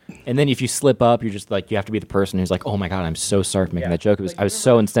yeah. like, And then if you slip up, you're just like, you have to be the person who's like, oh my God, I'm so sorry for making Yeah. that joke. I was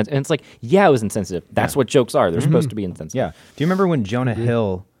so insensitive. And it's like, yeah, I was insensitive. That's what jokes are. They're supposed to be insensitive. yeah. Do you remember when Jonah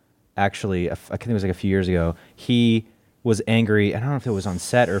Hill actually, I think it was like a few years ago, he was angry. I don't know if it was on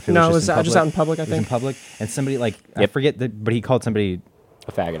set or if it No, was it was just out in public, I It was in think. public, and somebody like I Yep. forget but he called somebody.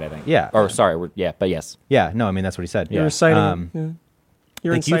 A faggot, I think. Yeah. Or sorry, but yes. Yeah, no, I mean that's what he said. You're Yeah. reciting. Yeah.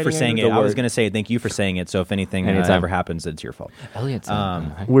 You're Thank you for inciting saying anger. it. The I was word. going to say thank you for saying it. So if anything Anytime. ever happens, it's your fault. Elliot's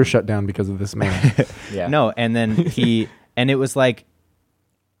we're shut down because of this man. yeah. No, and then he and it was like.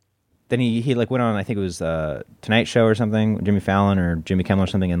 Then he like went on, I think it was Tonight Show or something, Jimmy Fallon or Jimmy Kimmel or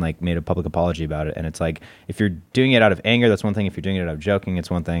something, and like made a public apology about it. And it's like, if you're doing it out of anger, that's one thing. If you're doing it out of joking, it's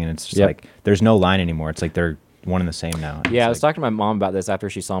one thing. And it's just Yep. like, there's no line anymore. It's like they're one and the same now. Yeah, I was talking to my mom about this after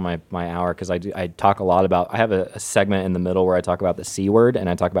she saw my hour, because I talk a lot about, I have a segment in the middle where I talk about the C word, and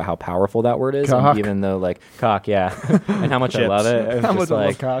I talk about how powerful that word is. Cock. And even though, like, cock, yeah. And how much I love it. It's How just much I love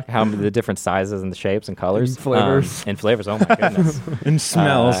like, cock. how the different sizes and the shapes and colors. And flavors. And flavors, oh my goodness. and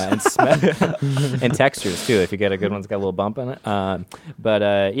smells. And textures, too. If you get a good one, it's got a little bump in it.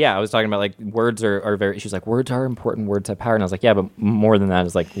 But yeah, I was talking about, like, words are very, she's like, words are important, words have power. And I was like, yeah, but more than that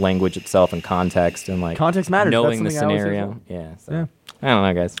is, like, language itself and context and, like, Context matters. knowing the That's something I always say scenario. Yeah, so. Yeah. I don't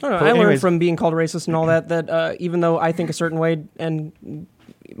know, guys. I don't know. But I learned anyways- from being called racist and all that even though I think a certain way and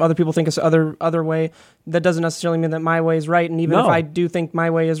other people think a other way, that doesn't necessarily mean that my way is right. And even if I do think my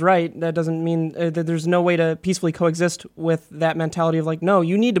way is right, that doesn't mean that there's no way to peacefully coexist with that mentality of like, no,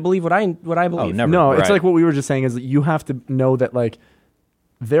 you need to believe what I believe. never. No, it's Right. like what we were just saying is that you have to know that like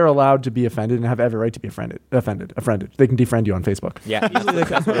they're allowed to be offended and have every right to be offended. They can defriend you on Facebook. Yeah,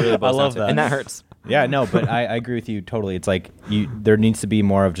 that's what it really boils I love down to. that. And that hurts. Yeah, no, but I agree with you totally. It's like there needs to be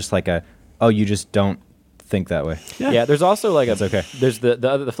more of just like you just don't think that way. Yeah, there's also like It's okay. There's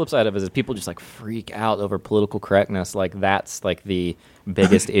the flip side of it is people just like freak out over political correctness. Like that's like the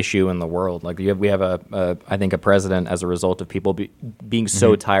biggest issue in the world. Like we have I think a president as a result of people being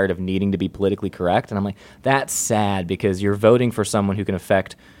so tired of needing to be politically correct. And I'm like, that's sad because you're voting for someone who can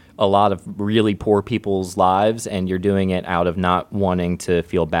affect a lot of really poor people's lives, and you're doing it out of not wanting to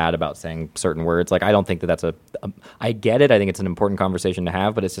feel bad about saying certain words. Like I don't think that that's I get it. I think it's an important conversation to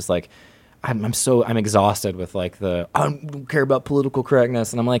have, but it's just like I'm exhausted with like I don't care about political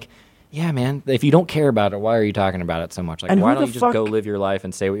correctness, and I'm like, yeah, man, if you don't care about it, why are you talking about it so much? Like, And why who don't the you just go fuck- live your life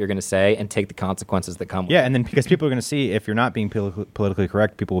and say what you're going to say and take the consequences that come with Yeah, it? and then because people are going to see if you're not being politically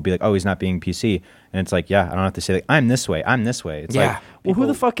correct, people will be like, "Oh, he's not being PC," and it's like, yeah, I don't have to say like, "I'm this way." It's Yeah. like, Well, who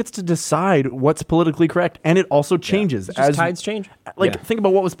the fuck gets to decide what's politically correct? And it also changes Just tides change. Like, Yeah. think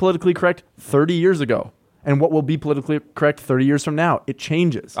about what was politically correct 30 years ago and what will be politically correct 30 years from now. It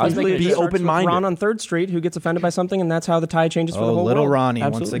changes. I was thinking it Be just starts with open-minded. Ron on 3rd Street who gets offended by something, and that's how the tide changes for the oh, whole little world. Ronnie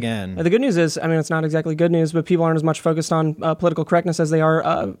once Absolutely. again. The good news is, I mean, it's not exactly good news, but people aren't as much focused on political correctness as they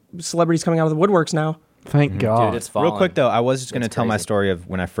are celebrities coming out of the woodworks now. Thank God. Dude, it's falling. Real quick though, I was just going to It's tell my crazy. story of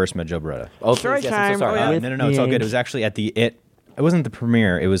when I first met Joe Beretta. Oh, Story please, yes, I'm time. so sorry. Oh, yeah. No, it's all good. It was actually at It wasn't the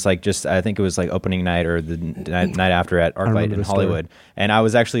premiere. It was like just I think it was like opening night or the night after at ArcLight remember in this story. Hollywood. And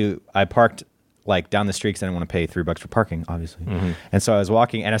I parked like down the street because I didn't want to pay $3 for parking, obviously. And so I was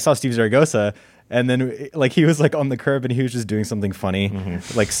walking and I saw Steve Zaragoza. And then, like, he was like on the curb, and he was just doing something funny,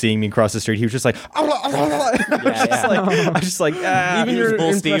 like seeing me cross the street. He was just like, I was just like, ah. Even he was your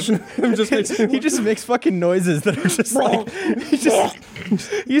Bull Steve. impression of him just makes He just makes fucking noises that are just like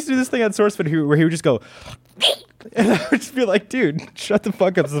he used to do this thing on SourceFed where he would just go and I would just be like, dude, shut the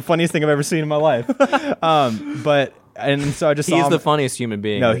fuck up. It's the funniest thing I've ever seen in my life. And so I just saw He's him. the funniest human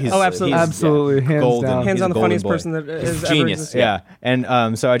being. No, he's- Oh, absolutely. he's- Absolutely. Hands golden. down. hands He's on a the golden funniest boy. person that has ever genius. existed. Yeah.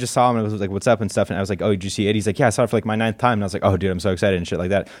 And so I just saw him and I was like, what's up and stuff. And I was like, oh, did you see it? He's like, yeah, I saw it for like my 9th time. And I was like, oh, dude, I'm so excited and shit like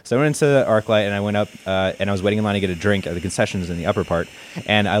that. So I went into the ArcLight and I went up and I was waiting in line to get a drink at the concessions in the upper part.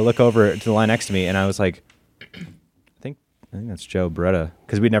 And I look over to the line next to me and I was like, I think that's Joe Beretta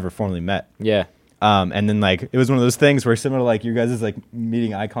because we'd never formally met. Yeah. And then like it was one of those things where similar to like you guys' like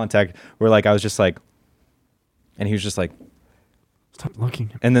meeting eye contact where like I was just like, and he was just like, Stop looking.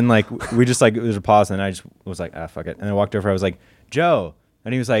 and then like we just like it was a pause and I just was like, ah, fuck it. And I walked over. I was like, Joe,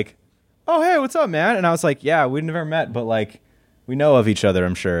 and he was like, oh hey, what's up, man? And I was like, yeah, we've never met, but like we know of each other,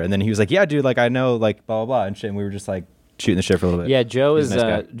 I'm sure. And then he was like, yeah, dude, like I know like blah blah blah and shit. And we were just like shooting the shit for a little bit. Yeah, Joe He's is a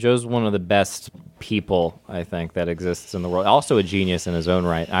nice guy. Joe's one of the best people I think that exists in the world. Also a genius in his own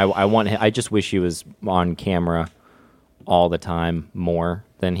right. I want him, I just wish he was on camera all the time more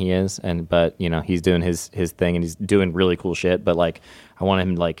than he is. But you know he's doing his thing and he's doing really cool shit. But like I want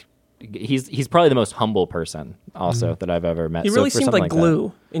him like he's probably the most humble person also that I've ever met. He So really for seemed something like that-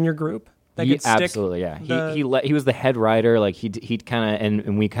 glue in your group. That He- could stick absolutely, yeah. the- He was the head writer. Like he kind of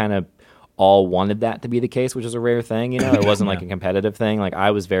and we kind of all wanted that to be the case, which is a rare thing. You know, it wasn't like a competitive thing. Like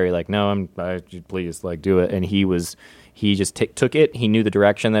I was very like, no, please like do it. And he just took it. He knew the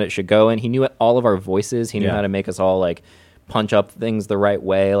direction that it should go in. He knew all of our voices. He knew Yeah. how to make us all like punch up things the right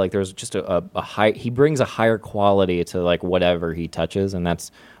way. Like there's just a high. He brings a higher quality to like whatever he touches, and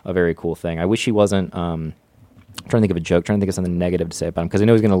that's a very cool thing. I wish he wasn't. I'm trying to think of a joke, trying to think of something negative to say about him because I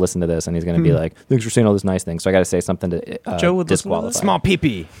know he's going to listen to this and he's going to be like, "Thanks for saying all this nice things." So I got to say something to Joe would listen to disqualify. this? Small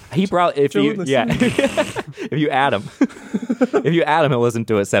pee-pee. He probably if Joe you would yeah listen. if you add him he'll listen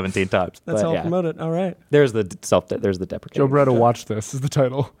to it 17 times. That's But, how yeah. I'll promote it. All right. There's the deprecating. Joe Beretta, watch this is the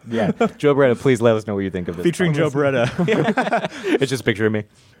title. Yeah, Joe Beretta, please let us know what you think of this. Featuring Joe Beretta. It's just a picture of me.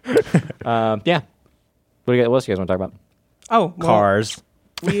 Yeah. What else you guys want to talk about? Oh, well, Cars.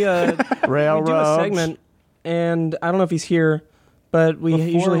 we do a Railroad. segment and I don't know if he's here, but we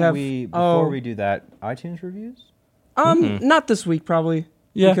usually have. Before we do that, iTunes reviews. Not this week probably.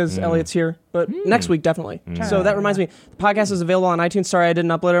 Yeah. Because Elliot's here, but next week definitely. So that reminds me, the podcast is available on iTunes. Sorry, I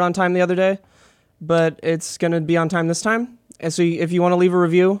didn't upload it on time the other day, but it's going to be on time this time. And so if you want to leave a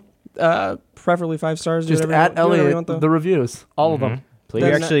review, preferably 5 stars. Just whatever at Elliot the reviews, all of them. Please.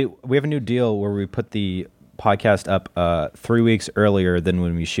 We have a new deal where we put the podcast up 3 weeks earlier than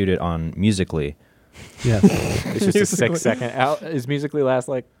when we shoot it on Musical.ly. Yeah. It's just a 6 second. Is Musical.ly last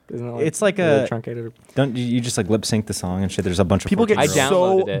like? Isn't it like It's like really a truncated. Don't you just like lip sync the song and shit? There's a bunch of People get 14-year-olds. I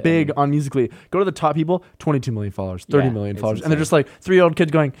so downloaded it big and- on Musical.ly. Go to the top people, 22 million followers, 30 Yeah, million it's followers, and they're insane. just like 3-year-old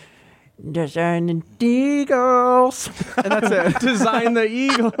kids going, "Design the Eagles," and that's it. Design the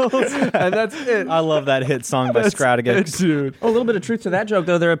Eagles. And that's it. I love that hit song by That's Scratigan. it, dude. A little bit of truth to that joke,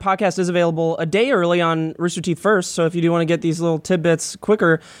 though. Their podcast is available a day early on Rooster Teeth First. So if you do want to get these little tidbits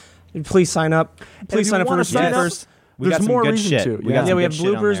quicker, please sign up. Please sign up for Rooster Teeth First. We got There's some more good reason shit. to. We got Yeah, some we have good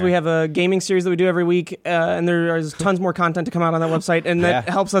shit on bloopers. there. We have a gaming series that we do every week, and there is tons more content to come out on that website, and that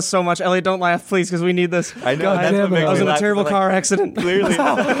Yeah. helps us so much. Elliot, don't laugh, please, because we need this. I know. God That's damn what it. makes I was me in a laugh, terrible like, car accident. Clearly,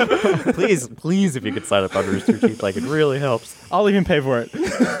 please, if you could sign up on Rooster Teeth, like it really helps. I'll even pay for it.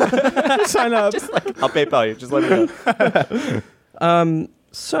 Sign up. I'll PayPal you. Just let me know.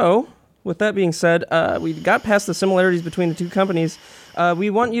 So, with that being said, we got past the similarities between the two companies.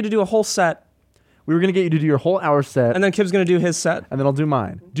 We want you to do a whole set, We were going to get you to do your whole hour set, and then Kib's going to do his set. and then I'll do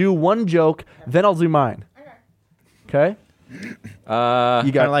mine. Do one joke, then I'll do mine. Okay? You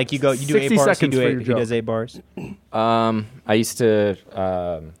Kind got of like you do 60 8 bars. seconds for your He joke. does 8 bars. I used to.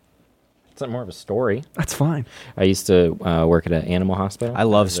 It's more of a story. That's fine. I used to work at an animal hospital. I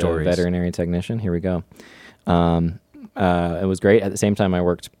love as a stories. veterinary technician. Here we go. It was great. At the same time, I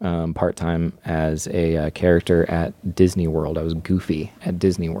worked part-time as a character at Disney World. I was Goofy at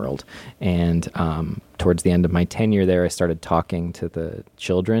Disney World. And towards the end of my tenure there, I started talking to the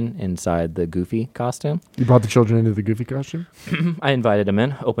children inside the Goofy costume. You brought the children into the Goofy costume? I invited them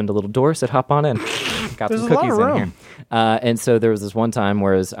in, opened a little door, said, hop on in. Got There's some a lot cookies of in room. here. And so there was this one time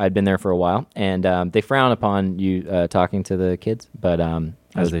where I'd been there for a while, and they frown upon you talking to the kids, but I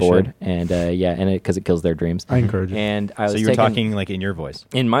was they bored. should. And because it kills their dreams. I encourage it. And I was So you were taking- talking like in your voice.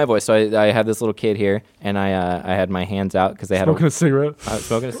 in my voice. So I had this little kid here, and I had my hands out because they had Smoking a cigarette. I was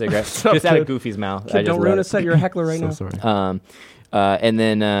smoking a cigarette Stop, just out of kid. Goofy's mouth. Kid, don't ruin a set. You're a heckler right So now. sorry. And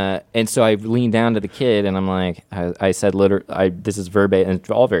then and so I leaned down to the kid, and I'm like, I said, this is verbatim, and it's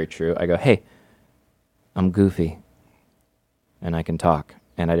all very true. I go, hey, I'm Goofy, and I can talk.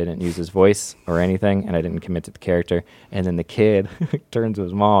 And I didn't use his voice or anything, and I didn't commit to the character. And then the kid turned to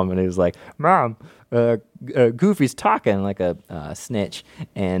his mom, and he was like, "Mom, Goofy's talking like a snitch."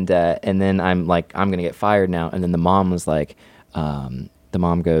 And then I'm like, "I'm gonna get fired now." And then the mom was like, the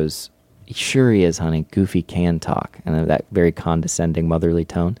mom goes, "Sure he is, honey. Goofy can talk," and then that very condescending motherly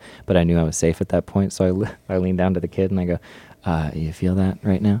tone. But I knew I was safe at that point, so I leaned down to the kid and I go, "You feel that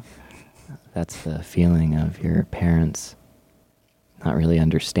right now? That's the feeling of your parents not really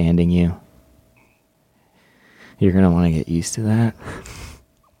understanding you. You're going to want to get used to that."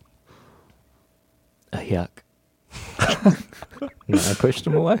 Yuck. And I pushed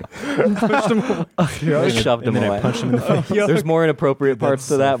him away. I shoved him And then away. I punched him in the face. There's more inappropriate parts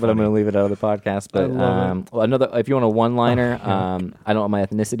to that, but I'm going to leave it out of the podcast. But if you want a one-liner, I don't know what my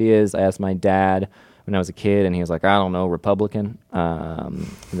ethnicity is. I asked my dad when I was a kid, and he was like, "I don't know, Republican."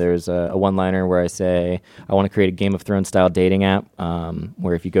 There's a one-liner where I say, I want to create a Game of Thrones style dating app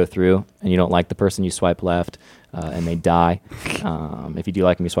where if you go through and you don't like the person, you swipe left and they die. If you do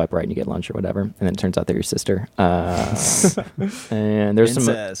like them, you swipe right and you get lunch or whatever. And then it turns out they're your sister. And there's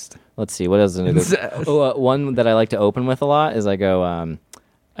Incest. Let's see, what else? One that I like to open with a lot is I go,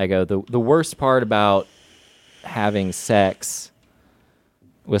 the worst part about having sex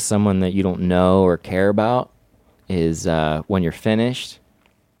with someone that you don't know or care about is when you're finished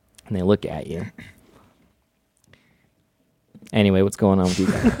and they look at you. Anyway, what's going on with you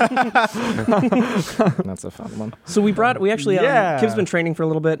guys? That's a fun one. So we actually, Yeah. Kib's been training for a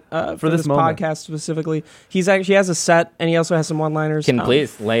little bit for this this moment. podcast specifically. He has a set, and he also has some one-liners.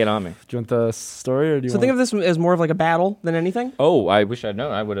 Please lay it on me. Do you want the story, or do you So want think of this as more of like a battle than anything. Oh, I wish I'd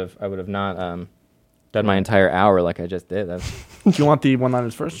known. I would have not done my entire hour like I just did. do you want the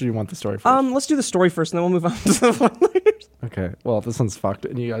one-liners first, or do you want the story first? Let's do the story first, and then we'll move on to the one-liners. Okay. Well, this one's fucked,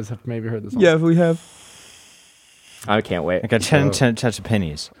 and you guys have maybe heard this one. Yeah, we have. I can't wait. I got 10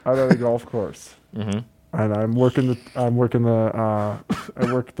 pennies. I'm at a golf course, Mm-hmm. and I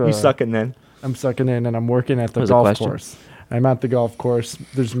work You sucking then? I'm sucking in, and I'm working at the Was it a golf question? course. I'm at the golf course.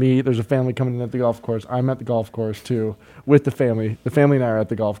 There's me. There's a family coming in at the golf course. I'm at the golf course too with the family. The family and I are at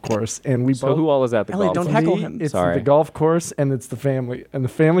the golf course, and we So both. who all is at the Elliot, golf? don't course? heckle Me, him. It's Sorry. the golf course, and it's the family. And the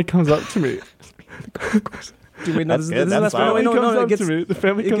family comes up to me. Dude, wait, no, That's this good, is that's the best part. fine. Wait, no, comes no, up to me. The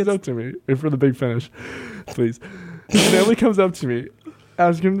family it comes gets- up to me. Wait for the big finish, please. The family comes up to me,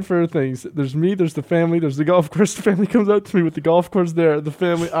 asking for things. There's me. There's the family. There's the golf course. The family comes up to me with the golf course there. The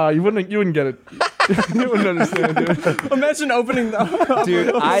family. You wouldn't get it. You wouldn't understand, dude. Imagine opening the.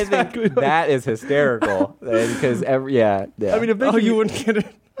 Dude, I think that is hysterical because I mean, if they Oh, can- you wouldn't get it.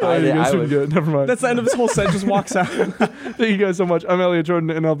 Oh, you guys I wouldn't get it. Never mind. That's the end of his whole set. Just walks out. Thank you guys so much. I'm Elliot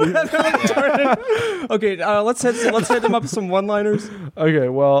Jordan, and I'll be. Okay, let's hit them up with some one-liners. Okay,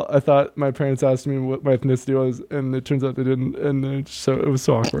 well, I thought my parents asked me what my ethnicity was, and it turns out they didn't, and so it was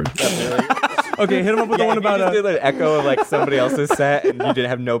so awkward. Okay, hit him up with the one about. did an echo of like somebody else's set, and you didn't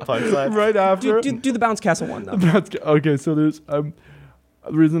have no punchline. Right after. Do the bounce castle one though. Okay, so there's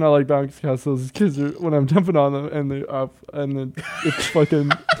the reason I like bounce castles is because when I'm jumping on them and they up and then it's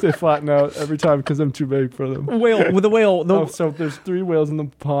fucking they flatten out every time because I'm too big for them. Whale with the whale. So there's 3 whales in the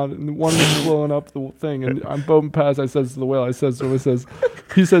pond and one is blowing up the thing and I'm boating past. I says to the whale. I says to him.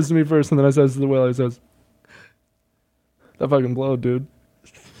 He says to me first and then I says to the whale. I says, "That fucking blow, dude."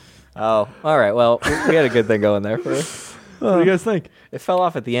 Oh, all right. Well, we had a good thing going there for us. What do you guys think? It fell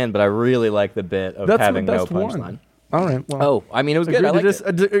off at the end, but I really like the bit of That's having no one. punchline. All right. Well, Oh, I mean, it was good. I liked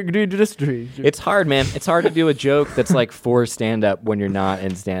it. Agree to disagree. It's hard, man. It's hard to do a joke that's like for stand-up when you're not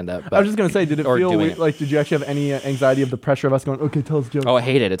in stand-up. I was just gonna say, did it or feel doing weird, it. like? Did you actually have any anxiety of the pressure of us going? Okay, tell us a joke. Oh, I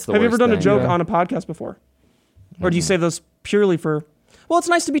hate it. It's the Have you worst ever done a thing. joke Yeah. on a podcast before, or do you save those purely for? Well, it's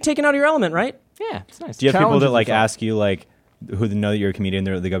nice to be taken out of your element, right? Yeah, it's nice. Do you have people Challenges that like yourself. ask you like who know that you're a comedian?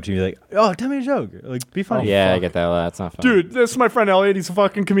 They go up to you like, "Oh, tell me a joke. Like, be funny." Yeah, I get that. Well, that's not fun. Dude, this is my friend Elliot. He's a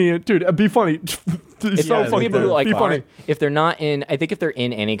fucking comedian. Dude, be funny. He's It's so some funny. people who like be are, funny. if they're not in, I think if they're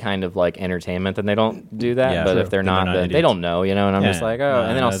in any kind of like entertainment, then they don't do that. Yeah, but true. if they're Then not, they're not then they idiots. don't know, you know. And I'm Yeah, just like, no, oh,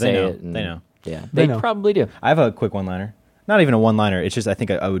 and then I'll they say know. it. And, They know. Yeah, They they know. probably do. I have a quick one-liner. Not even a one-liner. It's just I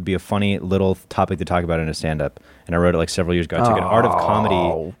think I would be a funny little topic to talk about in a stand-up. And I wrote it like several years ago. I took an art of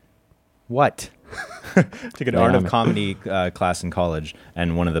comedy. What? Took an art of comedy class in college,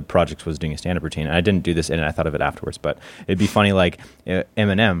 and one of the projects was doing a stand-up routine. And I didn't do this in it. I thought of it afterwards, but it'd be funny like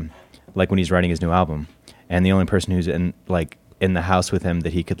Eminem, like when he's writing his new album, and the only person who's in the house with him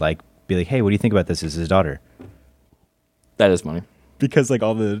that he could like be like, "Hey, what do you think about this?" is his daughter. That is funny. Because like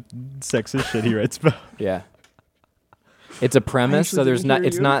all the sexist shit he writes about. Yeah. It's a premise, so there's not.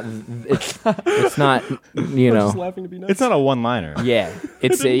 It's not. It's not. You know. laughing to be nice. It's not a one-liner. Yeah.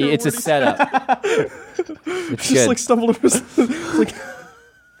 It's a setup. It's Just good. like stumbled over.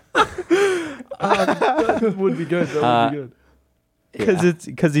 That would be good. That would be good.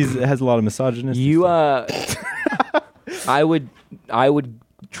 Because he has a lot of misogynist. You I would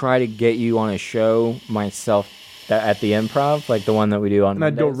try to get you on a show myself at the Improv, like the one that we do on And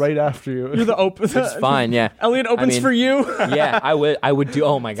I'd go Mondays. right after you. You're the open. It's fine, yeah. Elliot opens mean, for you. Yeah, I would do.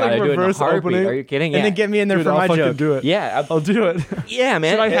 Oh my god, like I do it in a reverse heartbeat. opening. Are you kidding? and Yeah. then get me in there Dude, for I'll my fucking joke. do it. Yeah, I'll do it. yeah,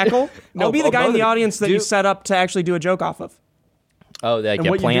 man. Should I heckle? I'll be the guy in the both. audience that you Do- set up to actually do a joke off of. Oh, like And a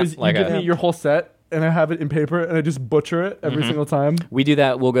what you do plant, is you like give a. me your whole set, and I have it in paper, and I just butcher it every single time. We do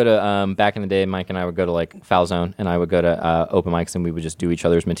that. We'll go to back in the day. Mike and I would go to like Foul Zone, and I would go to open mics, and we would just do each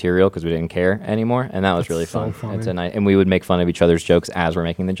other's material because we didn't care anymore, and that was really so fun. funny. It's a night, and we would make fun of each other's jokes as we're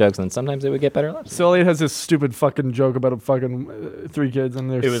making the jokes, and sometimes it would get better. So Elliot has this stupid fucking joke about a fucking 3 kids, and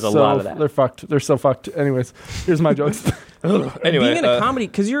they're It was a so, lot of that. They're fucked. They're so fucked. Anyways, here's my jokes. Anyway, Being in a comedy,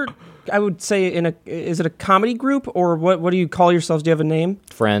 because you're, I would say, is it a comedy group or what? What do you call yourselves? Do you have a name?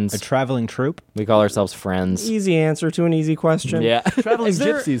 friends. A traveling troupe. We call ourselves friends. Easy answer to an easy question. Yeah. Traveling Is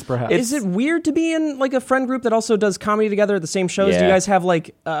there- gypsies, perhaps. Is it weird to be in like a friend group that also does comedy together at the same shows? Do you Yeah. guys have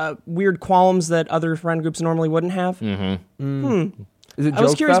like weird qualms that other friend groups normally wouldn't have? Is it I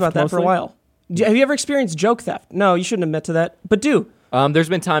was joke curious theft about that for a mostly? while. Have you ever experienced joke theft? No, you shouldn't admit to that. But do. There's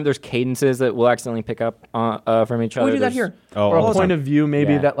been there's cadences that we'll accidentally pick up from each other. We do that There's- here. Oh, Or all a the point time. of view,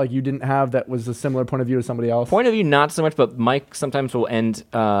 maybe Yeah. that like you didn't have that was a similar point of view to somebody else. Point of view, not so much, but Mike sometimes will end.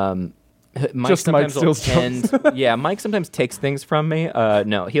 Mike Just Mike sometimes will steals end. Yeah, Mike sometimes takes things from me.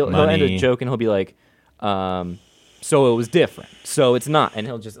 No, he'll end a Money. joke and he'll be like, "So it was different. So it's not," and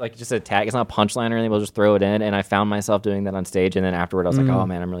he'll just attack. It's not a punchline or anything. We'll just throw it in. And I found myself doing that on stage, and then afterward, I was like, "Oh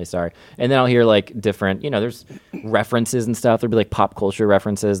man, I'm really sorry." And then I'll hear like different, there's references and stuff. There'll be like pop culture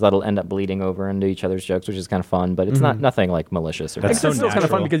references that'll end up bleeding over into each other's jokes, which is kind of fun. But it's not nothing like malicious or. That's It's so still kind of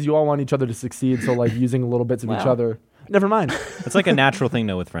fun natural. because you all want each other to succeed. So like using little bits of each Wow. other. Never mind. It's like a natural thing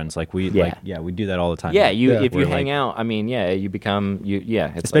though with friends. Like we we do that all the time. Yeah, Yeah. if you We're hang like- out, I mean, yeah, you become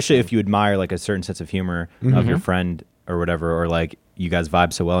It's especially like, if you admire like a certain sense of humor of your friend or whatever, or like you guys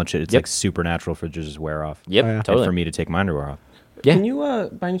vibe so well and shit, it's like supernatural for it to just wear off. Yep, yeah. totally. And for me to take my underwear off. Yeah. Can you,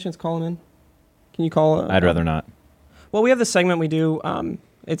 by any chance, call him in? Can you call? I'd rather not. Well, we have this segment we do.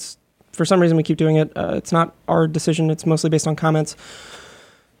 It's for some reason we keep doing it. It's not our decision. It's mostly based on comments,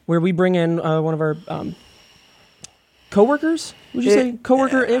 where we bring in one of our coworkers. Would you say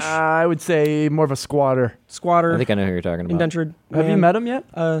coworker-ish? I would say more of a squatter. Squatter. I think I know who you're talking about. Indentured. Have you man. met him yet?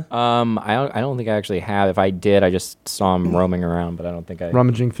 I don't think I actually have. If I did, I just saw him roaming around, but I don't think I.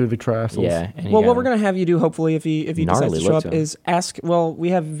 Rummaging through the castles. Yeah. and he Well, what got- we're going to have you do, hopefully, if he decides Gnarly to show look up, to him. is ask. Well,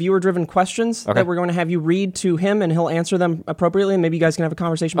 we have viewer-driven questions Okay. that we're going to have you read to him, and he'll answer them appropriately, and maybe you guys can have a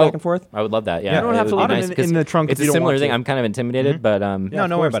conversation back and forth. I would love that. Yeah, You don't it have to would be leave him nice, in 'cause the trunk if It's you a don't similar want thing. to. I'm kind of intimidated, but Yeah, No, of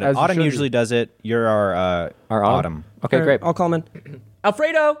don't worry course, about as it. you Autumn should. usually does it. You're our Autumn. Okay, All right, great. I'll call him in.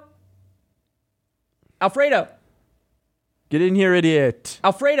 Alfredo! Alfredo! Get in here, idiot.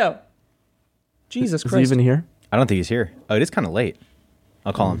 Alfredo! Jesus Is he Christ. even here? I don't think he's here. Oh, it is kind of late.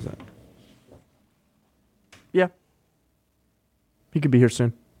 I'll call him. Yeah. He could be here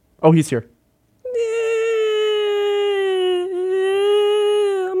soon. Oh, he's here.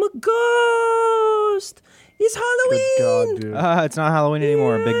 I'm a ghost. It's Halloween. Good God, dude. It's not Halloween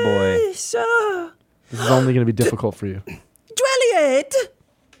anymore, big boy. Yes, This is only going to be difficult for you. Dwelliot,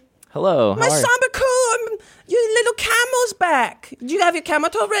 Hello. my How are you? somber cool, your little camel's back. Do you have your camel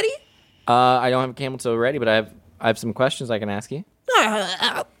toe ready? I don't have a camel toe ready, but I have some questions I can ask you.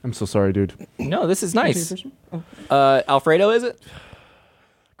 I'm so sorry, dude. No, this is nice. Alfredo, is it?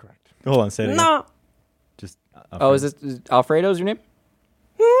 Correct. Hold on, say it again. No. Just. Oh, is Alfredo's your name?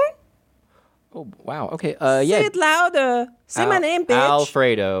 Oh, wow. Okay. Say Yeah. it louder. Say my name, bitch.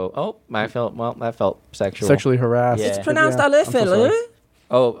 Alfredo. Oh, that felt sexual. Sexually harassed. Yeah. It's pronounced Yeah, I'm so Alfredo. sorry.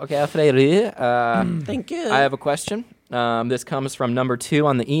 Oh, okay, Alfredo. Thank you. I have a question. This comes from number 2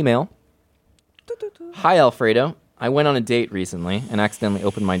 on the email. Hi, Alfredo. I went on a date recently and accidentally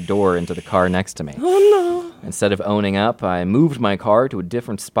opened my door into the car next to me. Oh, no. Instead of owning up, I moved my car to a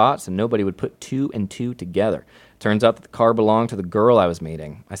different spot so nobody would put 2 and 2 together. Turns out that the car belonged to the girl I was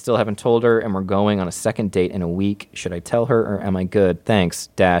meeting. I still haven't told her, and we're going on a second date in a week. Should I tell her, or am I good? Thanks,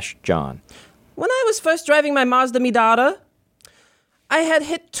 John. When I was first driving my Mazda Miata, I had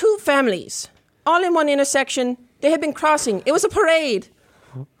hit 2 families, all in one intersection. They had been crossing. It was a parade.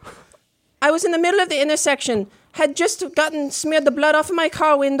 I was in the middle of the intersection, had just smeared the blood off of my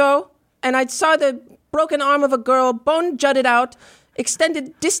car window, and I saw the broken arm of a girl, bone jutted out,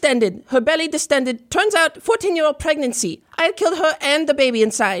 distended, her belly distended. Turns out, 14-year-old pregnancy. I had killed her and the baby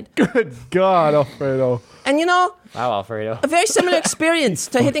inside. Good God, Alfredo. And you know, Wow, Alfredo. a very similar experience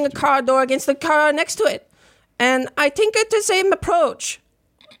to hitting a car door against the car next to it. And I think it's the same approach.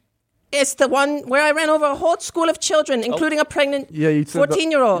 It's the one where I ran over a whole school of children, including a pregnant Yeah, you said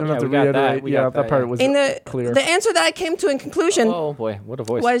 14-year-old. You don't have Yeah, to we got that. reiterate. We Yeah, got that that, part yeah. was In the clear. the answer that I came to in conclusion Oh, boy. What a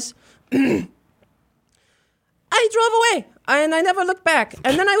voice. was, I drove away and I never looked back.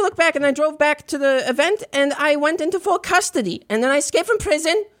 And then I looked back and I drove back to the event and I went into full custody. And then I escaped from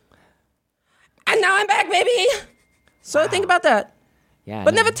prison. And now I'm back, baby. So think about that. Yeah,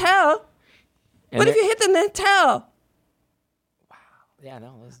 But no. never tell. And But if there- you hit them, then tell. Yeah,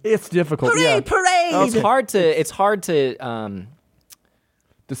 no. It's, It's difficult. Parade, Yeah. parade. it's hard to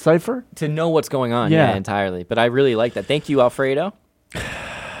Decipher? to know what's going on. Yeah. Yeah, entirely. But I really like that. Thank you, Alfredo,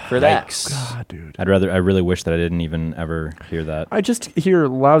 for that. God, dude. I really wish that I didn't even ever hear that. I just hear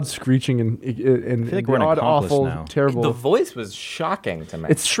loud screeching and feel like we're an odd, accomplice awful, now. terrible. The voice was shocking to me.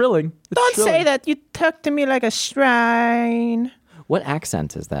 It's shrilling. It's shrilling. that. You talk to me like a shrine. What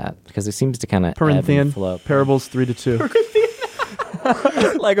accent is that? Because it seems to kind of Corinthian flow. parables 3-2.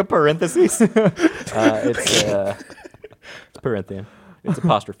 Like a parentheses. It's Corinthian. It's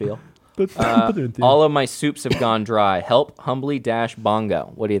apostrophe. All of my soups have gone dry. Help humbly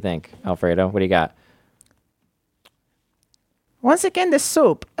 -bongo. What do you think, Alfredo? What do you got? Once again, the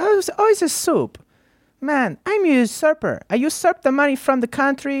soup. Always a soup. Man, I'm a usurper. I usurp the money from the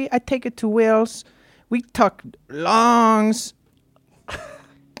country. I take it to Wales. We talk longs.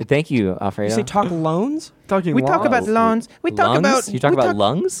 Thank you, Alfredo. You say talk loans? Talking We talk about loans. We talk Lungs? about. You talk we about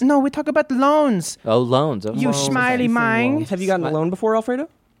lungs? No, we talk about loans. Oh, loans. Oh, You loans. smiley mind. Have you gotten a loan before, Alfredo?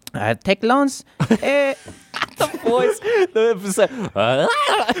 I take loans. voice.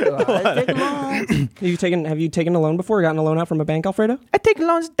 Have you taken a loan before? Or gotten a loan out from a bank, Alfredo? I take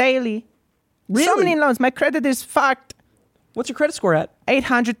loans daily. Really? So many loans. My credit is fucked. What's your credit score at?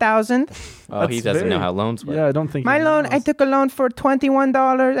 800,000. Oh, he doesn't know how loans work. Yeah, I don't think My he loan, knows. I took a loan for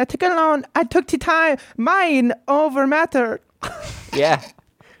 $21. I took a loan. I took the time. Mine over matter. Yeah.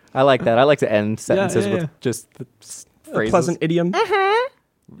 I like that. I like to end sentences yeah. with just A phrases. pleasant idiom.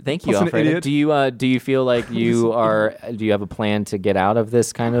 Thank you, Plus an Alfredo. idiot. Do you feel like you are? Do you have a plan to get out of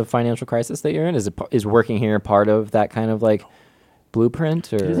this kind of financial crisis that you're in? Is working here part of that kind of like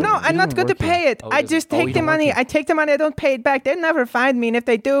blueprint? Or No, I'm not going to pay it. I just take the money. I take the money. I don't pay it back. They'll never find me. And if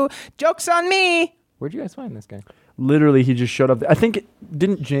they do, joke's on me. Where'd you guys find this guy? Literally, he just showed up. I think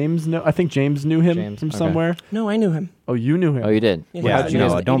didn't James know? I think James knew him from okay. somewhere. No, I knew him. Oh, you knew him. Oh, you did. Yeah, he no,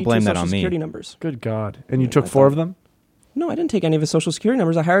 has don't 82 blame that Social on me. Security numbers. Good God! And you took 4 of them. No, I didn't take any of his social security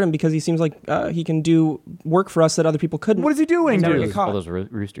numbers. I hired him because he seems like he can do work for us that other people couldn't. What is he doing, Never dude? get caught. All those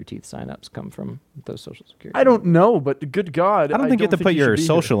Rooster Teeth signups come from those social security. I don't know, but good God! I don't think you have to put you your should be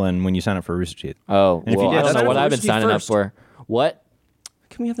social in when you sign up for Rooster Teeth. Oh, And if you well, did, I don't sign know up what for I've been Rooster Teeth signing up first. for. What?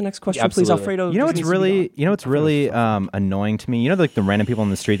 Can we have the next question, Absolutely. please, Alfredo? You know This what's needs to be really, gone. annoying to me? You know, like the random people on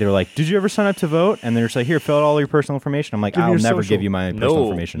the street, they were like, "Did you ever sign up to vote?" And they're just like, "Here, fill out all your personal information." I'm like, Give me "I'll your never social. give you my personal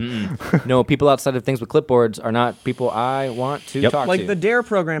information." No, people outside of things with clipboards are not people I want to Yep. talk Like to. the DARE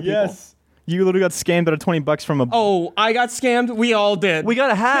program people. You literally got scammed out of $20 from a. Oh, I got scammed. We all did. We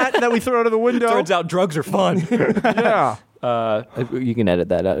got a hat that we throw out of the window. Turns out drugs are fun. Yeah. You can edit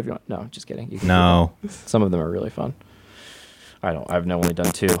that out if you want. No, just kidding. You can No. Some of them are really fun. I've only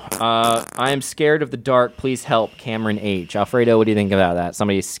done 2. I am scared of the dark. Please help. Cameron H. Alfredo, what do you think about that?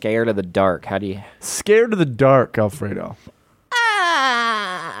 Somebody's scared of the dark. How do you? Scared of the dark, Alfredo.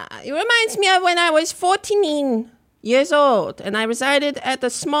 It reminds me of when I was 14 years old and I resided at a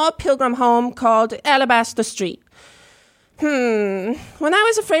small pilgrim home called Alabaster Street. When I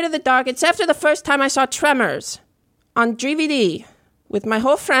was afraid of the dark, it's after the first time I saw Tremors on DVD with my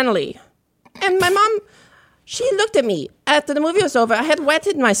whole family. And my mom, she looked at me after the movie was over. I had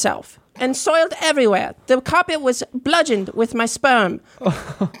wetted myself and soiled everywhere. The carpet was bludgeoned with my sperm.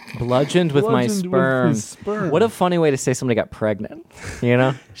 Bludgeoned with my Bludgeoned with sperm. his sperm. What a funny way to say somebody got pregnant. You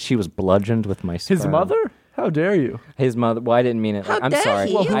know, she was bludgeoned with my sperm. His mother? How dare you? His mother. Well, I didn't mean it. How I'm dare sorry.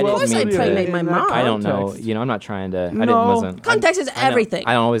 he? Well, Of who I course didn't I mean impregnate to. my in that mom. I don't know. Context. You know, I'm not trying to. I No. didn't wasn't. Context is I know. everything.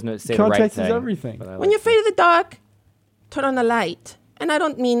 I don't always know say Context the is right thing. everything. but I When like you're afraid of the dark, turn on the light. And I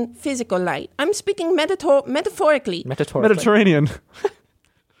don't mean physical light. I'm speaking metaphorically. Metaphorically. Mediterranean.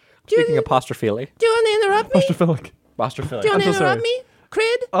 Do you, Speaking apostrophe. do you want to interrupt me? Philic. Apostrophe. Do you want to I'm so interrupt sorry. me,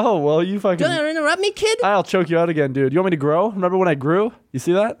 Crid? Oh, well, you fucking. Do you want to interrupt me, kid? I'll choke you out again, dude. You want me to grow? Remember when I grew? You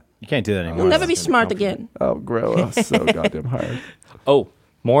see that? You can't do that anymore. You'll never be smart again. Oh, grow. Oh, so goddamn hard. Oh,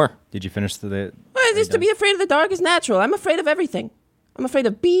 more. Did you finish the? Well, just to be afraid of the dark is natural. I'm afraid of everything. I'm afraid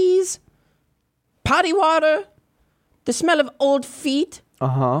of bees, potty water, the smell of old feet,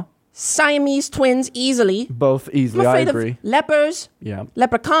 Uh-huh. Siamese twins easily. Both I'm easily. I afraid agree. of lepers, Yeah.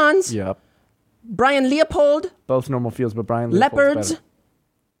 leprechauns, Yep. Brian Leopold, Both normal feels, but Brian Leopold's leopards, better.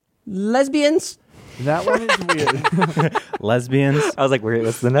 lesbians. That one is weird. Lesbians. I was like,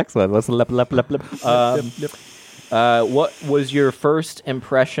 what's the next one? What's the lep. What was your first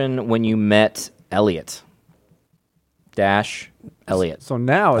impression when you met Elliot? Elliot. So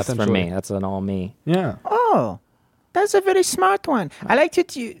now, That's for essentially. me. That's an all me. Yeah. Oh, that's a very smart one. I like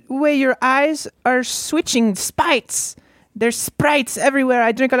the way your eyes are switching spites. There's sprites everywhere.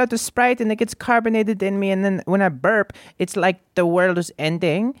 I drink a lot of Sprite and it gets carbonated in me. And then when I burp, it's like the world is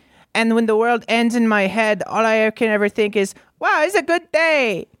ending. And when the world ends in my head, all I can ever think is, wow, it's a good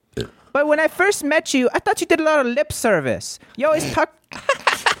day. But when I first met you, I thought you did a lot of lip service. You always talk.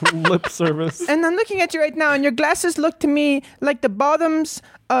 Lip service. And I'm looking at you right now, and your glasses look to me like the bottoms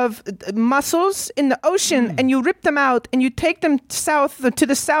of mussels in the ocean, and you rip them out, and you take them south to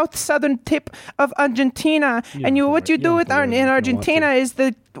the southern tip of Argentina. And what you do with in Argentina is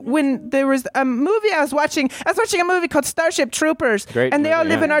when there was a movie I was watching a movie called Starship Troopers, Great and they all movie,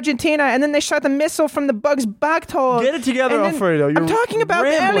 live yeah. in Argentina, and then they shot a missile from the bug's back hole. Get it together, And then- Alfredo. You're I'm talking about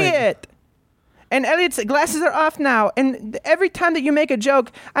rambling. Elliot. And Elliot's glasses are off now. And every time that you make a joke,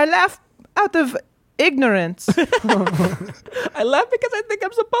 I laugh out of ignorance. I laugh because I think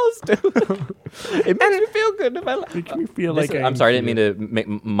I'm supposed to. It makes me feel good if I laugh. Makes me feel like I'm sorry, I didn't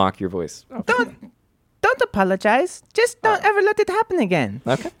mean to mock your voice. Don't apologize. Just don't ever let it happen again.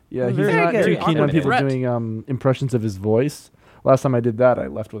 Okay. Yeah, he's Very not good. too keen on Awkward. people Threat. doing impressions of his voice. Last time I did that, I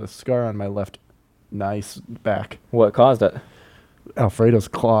left with a scar on my left nice back. What caused it? Alfredo's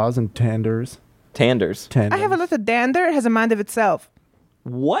claws and tenders. Tanders. Tendons. I have a little dander. It has a mind of itself.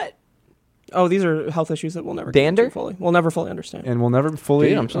 What? Oh, these are health issues that we'll never Dander? get into fully. We'll never fully understand. And we'll never fully.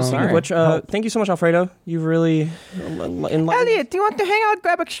 Dude, I'm so Speaking sorry. of which, thank you so much, Alfredo. You've really enlightened. Elliot, do you want to hang out,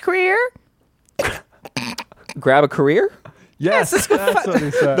 grab a career? Grab a career? Yes, that's what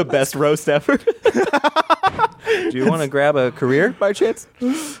he said. The best roast ever. Do you want to grab a career by chance?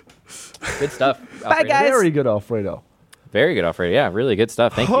 Good stuff. Bye, Alfredo. guys. Very good, Alfredo. Very good, Alfredo. Yeah, really good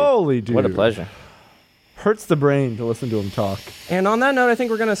stuff. Thank you. Holy dude. What a pleasure. hurts the brain to listen to him talk. And on that note, I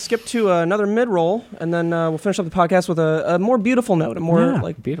think we're going to skip to another mid-roll, and then we'll finish up the podcast with a more beautiful note, a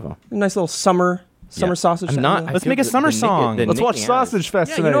more Beautiful. nice little summer sausage. I'm not. sound. Let's make a summer song. Let's watch Sausage Fest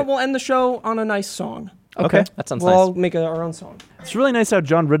Yeah, tonight. you know what? We'll end the show on a nice song. Okay. That sounds We'll nice. all make our own song. It's really nice to have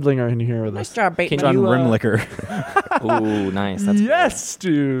John Ridlinger in here with Nice us. job, Bateman. John You, Rimlicker. Ooh, nice. That's Yes,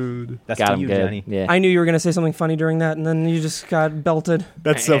 dude. That's Got to him you, good. Johnny. Yeah. I knew you were going to say something funny during that, and then you just got belted.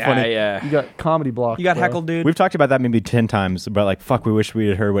 That's so funny. Yeah. You got comedy block. You got bro. heckled, dude. We've talked about that maybe 10 times, but like, fuck, we wish we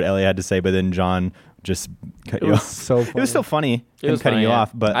had heard what Ellie had to say, but then John just cut It you was off. so funny. It was still funny, It him was cutting funny, you yeah.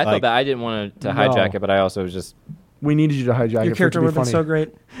 off, but I like, thought that I didn't want to No. hijack it, but I also was just We needed you to hijack Your it for it character to be would have been funny. so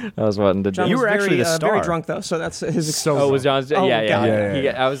great. I was wanting to do. John You was were actually very, the very star. drunk, though, so that's his So Oh, it was John's? Oh, yeah, God. yeah.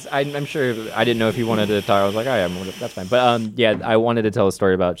 Yeah. I'm sure. I didn't know if he wanted to talk. I was like, oh, yeah, that's fine. But yeah, I wanted to tell a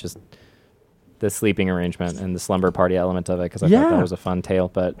story about just the sleeping arrangement and the slumber party element of it because I thought Yeah. that was a fun tale.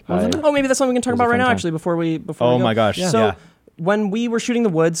 But Oh, maybe that's something we can talk It was a about right fun now, time. actually, before we Oh go. my gosh, So yeah. when we were shooting The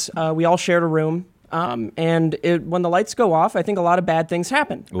Woods, we all shared a room. And when the lights go off, I think a lot of bad things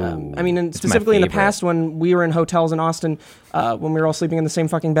happen. Ooh, I mean, and it's my specifically in the favorite. past when we were in hotels in Austin, when we were all sleeping in the same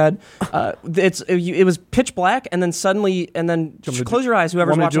fucking bed, it was pitch black, and then suddenly, just close your eyes,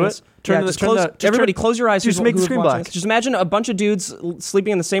 whoever's Want me to watching do this. it? Turn Yeah, the- just turn close, the- just everybody turn- close your eyes. just who's- make the who's screen watching black. this. Just imagine a bunch of dudes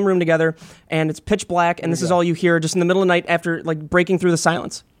sleeping in the same room together, and it's pitch black, and this is all you hear just in the middle of the night after like breaking through the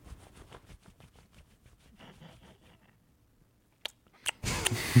silence.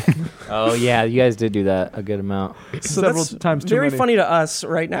 oh yeah, you guys did do that a good amount. So Several that's times too very many. funny to us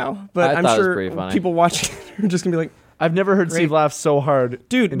right now, but I I'm thought it was sure pretty funny. people watching are just gonna be like, I've never heard Great. Steve laugh so hard.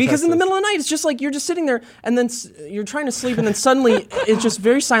 dude, because in the Texas. middle of the night, it's just like you're just sitting there, and then you're trying to sleep, and then suddenly it's just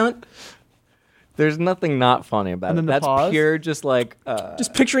very silent. There's nothing not funny about And it. then the That's pause? pure, just like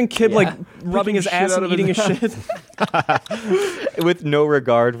Just picturing Kib like rubbing his shit ass out and of eating his his shit. with no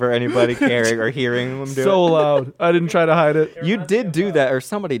regard for anybody caring or hearing them do So loud. I didn't try to hide it. it. You did do that, or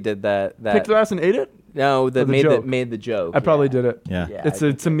somebody did that. Picked their ass and ate it? No, that the made joke. made the joke. I probably did it. Yeah. Yeah,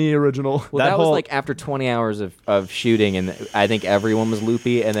 It's a me original. Well, That that was whole- like after 20 hours of shooting, and I think everyone was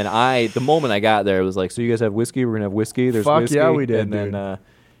loopy. And then the moment I got there, it was like, so you guys have whiskey? We're gonna have whiskey. There's Fuck whiskey. yeah, we did, And then, dude.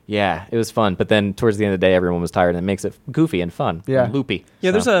 yeah, it was fun. But then towards the end of the day, everyone was tired, and it makes it goofy and fun. Yeah. and loopy.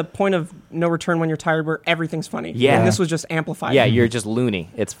 Yeah, there's So, a point of no return when you're tired where everything's funny. Yeah. and this was just amplified. yeah, you're just loony.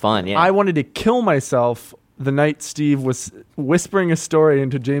 It's fun. Yeah, I wanted to kill myself the night Steve was whispering a story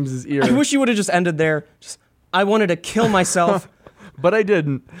into James's ear. I wish you would have just ended there. Just, I wanted to kill myself. But I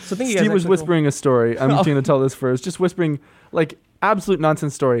didn't. So I think you guys Steve was actually- whispering a story. I'm going to tell this first. Just whispering, like, absolute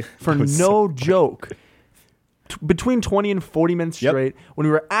nonsense story for no joke. Between 20 and 40 minutes Yep. straight when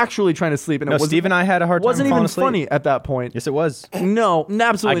we were actually trying to sleep. And No, it wasn't, Steve and I had a hard time wasn't falling even asleep. funny at that point. Yes, it was. No,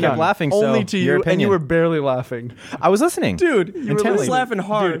 absolutely I kept not. laughing, so Only to your you, and you opinion. were barely laughing. I was listening. Dude, you were Intently. I was laughing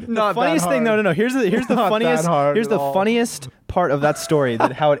hard. Dude, not Funniest that thing, hard. no. Here's the Not funniest. that hard Here's at the all. funniest part of that story.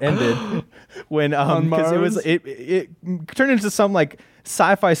 That how it ended when because it was Mars? it turned into some like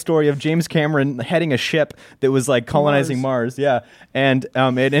sci-fi story of James Cameron heading a ship that was like colonizing Mars. Yeah, and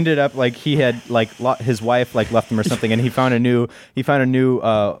it ended up like he had like his wife like left him or something, and he found a new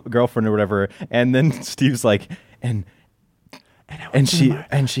girlfriend or whatever. And then Steve's like, and she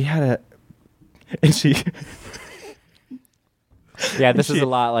had a and she. yeah. This is a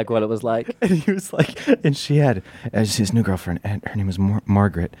lot like what it was like. And he was like, and she had his new girlfriend, and her name was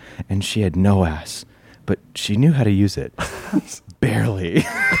Margaret, and she had no ass, but she knew how to use it. Barely.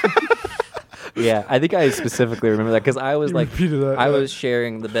 Yeah, I think I specifically remember that because I was You like, repeated that, I yeah. was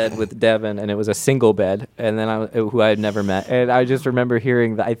sharing the bed with Devin, and it was a single bed, and then who I had never met, and I just remember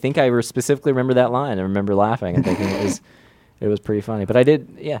hearing that. I think I specifically remember that line. I remember laughing and thinking it was pretty funny. But I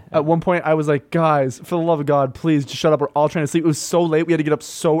did, yeah. At one point, I was like, guys, for the love of God, please just shut up. We're all trying to sleep. It was so late. We had to get up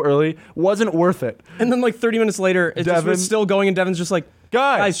so early. Wasn't worth it. And then like 30 minutes later, it just Devin- was still going, and Devin's just like,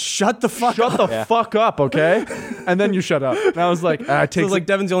 guys, shut the fuck Shut up. the fuck up, okay? And then you shut up. And I was like, So it takes was like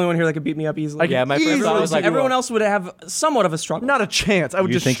Devin's the only one here that could beat me up easily. Yeah, my friend thought I was like, everyone else would have somewhat of a struggle. not a chance. I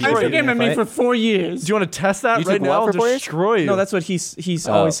would You think you destroy could you. get in a I made fight? for 4 years. Do you want to test that You right took now? what I'll for 4 years? destroy you. No, that's what he's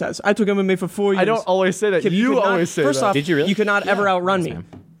always says. I took MMA for 4 years. I don't always say that. Kid, You could not- always say first that. off, Did you really? You could not ever outrun me. man.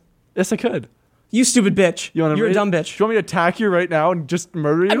 Yes, I could. You stupid bitch. You want to You're a dumb bitch. Do you want me to attack you right now and just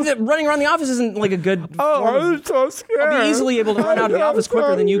murder you? I mean, running around the office isn't like a good. form of- I'm so scared. I'll be easily able to run out of the office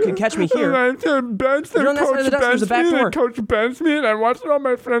quicker than you can catch me here. You're on that side You're on that side of the desk, there's a back door. Coach bends me, and I'm watching all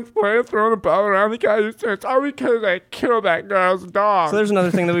my friends play, throwing the ball around. The guy who says, "Oh, because I killed that girl's dog." So there's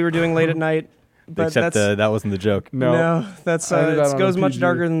another thing that we were doing late at night. But Except that's that wasn't the joke. no, that's I did that it on goes a much PG.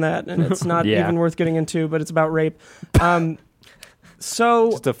 darker than that, and it's not Yeah. even worth getting into. But it's about rape.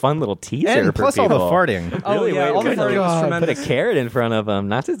 So Just a fun little teaser And for plus people. all the farting. oh Really yeah, all the wait, farting was Put a tremendous. carrot in front of them.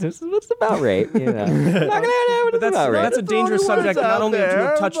 Not just this is what's about rape. You know, not gonna have But that's a dangerous subject, not only to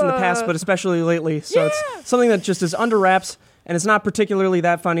have touched in the past, but especially lately. So it's something that just is under wraps, and it's not particularly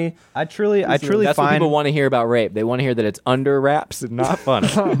that funny. I truly That's what find people want to hear about rape. They want to hear that it's under wraps and not funny.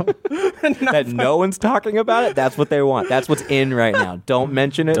 That no one's talking about it. That's what they want. That's what's in right now. Don't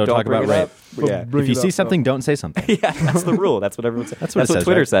mention it. Don't talk bring about it rape. up. Yeah. Bring if you it see up, something, don't say something. Yeah, that's the rule. That's what everyone says. That's what it says,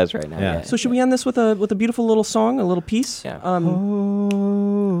 Twitter right? says right now. Yeah. Yeah. So should we end this with a beautiful little song, a little piece? Yeah.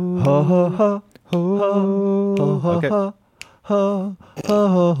 Okay.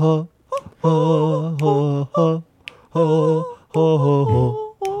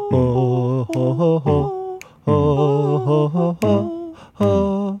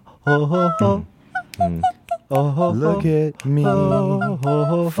 Look at me,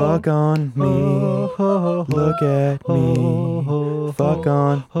 fuck on me. Look at me, fuck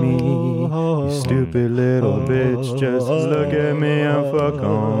on me. You stupid little bitch, just look at me and fuck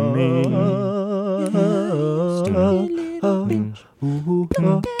on me.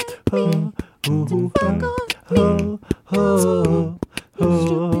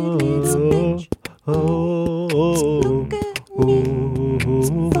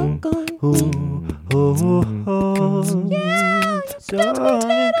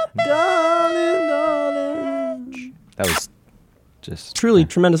 That was just Truly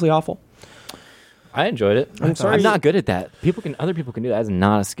tremendously awful. I enjoyed it. I'm sorry. I'm not good at that. Other people can do that. That's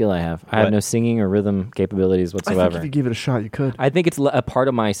not a skill I have. I have What? no singing or rhythm capabilities I think whatsoever. if you gave it a shot, you could. I think it's a part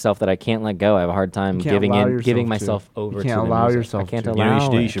of myself that I can't let go. I have a hard time You can't allow yourself giving to. myself over You to can't the allow music. yourself I can't to. allow You know what you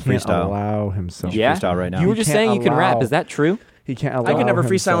should do? it. You should Can't freestyle. allow himself. Yeah? freestyle right now. You were just can't saying you can rap. allow- Is that true? He can't allow I could never freestyle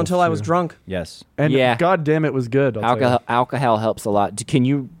himself until I was to. drunk. Yes. And Yeah. God damn it was good. I'll tell you. Alcohol helps a lot. Can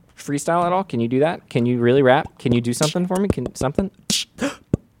you freestyle at all? Can you do that? Can you really rap? Can you do something for me? Something?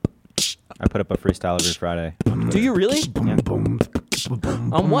 I put up a freestyle every Friday Do you really? Yeah.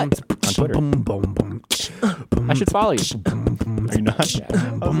 On what? on Twitter. I should follow you. Are you not?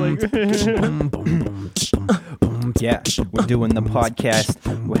 Yeah, we're doing the podcast.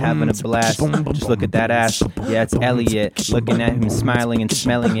 We're having a blast. Just look at that ass. Yeah, it's Elliot. Looking at him, smiling and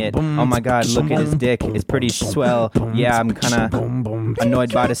smelling it. Oh my God, look at his dick. It's pretty swell. Yeah, I'm kind of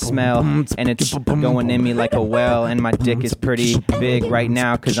annoyed by the smell. And it's going in me like a well. And my dick is pretty big right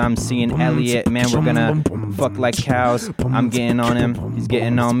now because I'm seeing Elliot. Man, we're gonna fuck like cows. I'm getting on him. He's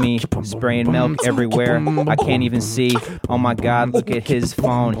getting on me. Spraying milk everywhere. I can't even see. Oh my God, look at his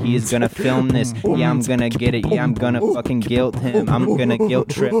phone. He is gonna film this. Yeah, I'm gonna get it. Yeah, I'm gonna fucking guilt him. I'm gonna guilt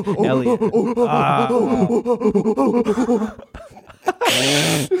trip Elliot.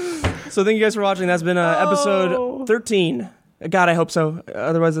 So thank you guys for watching. That's been episode 13. God, I hope so.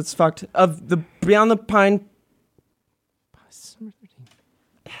 Otherwise, it's fucked. Of the Beyond the Pine.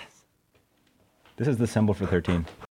 This is the symbol for 13.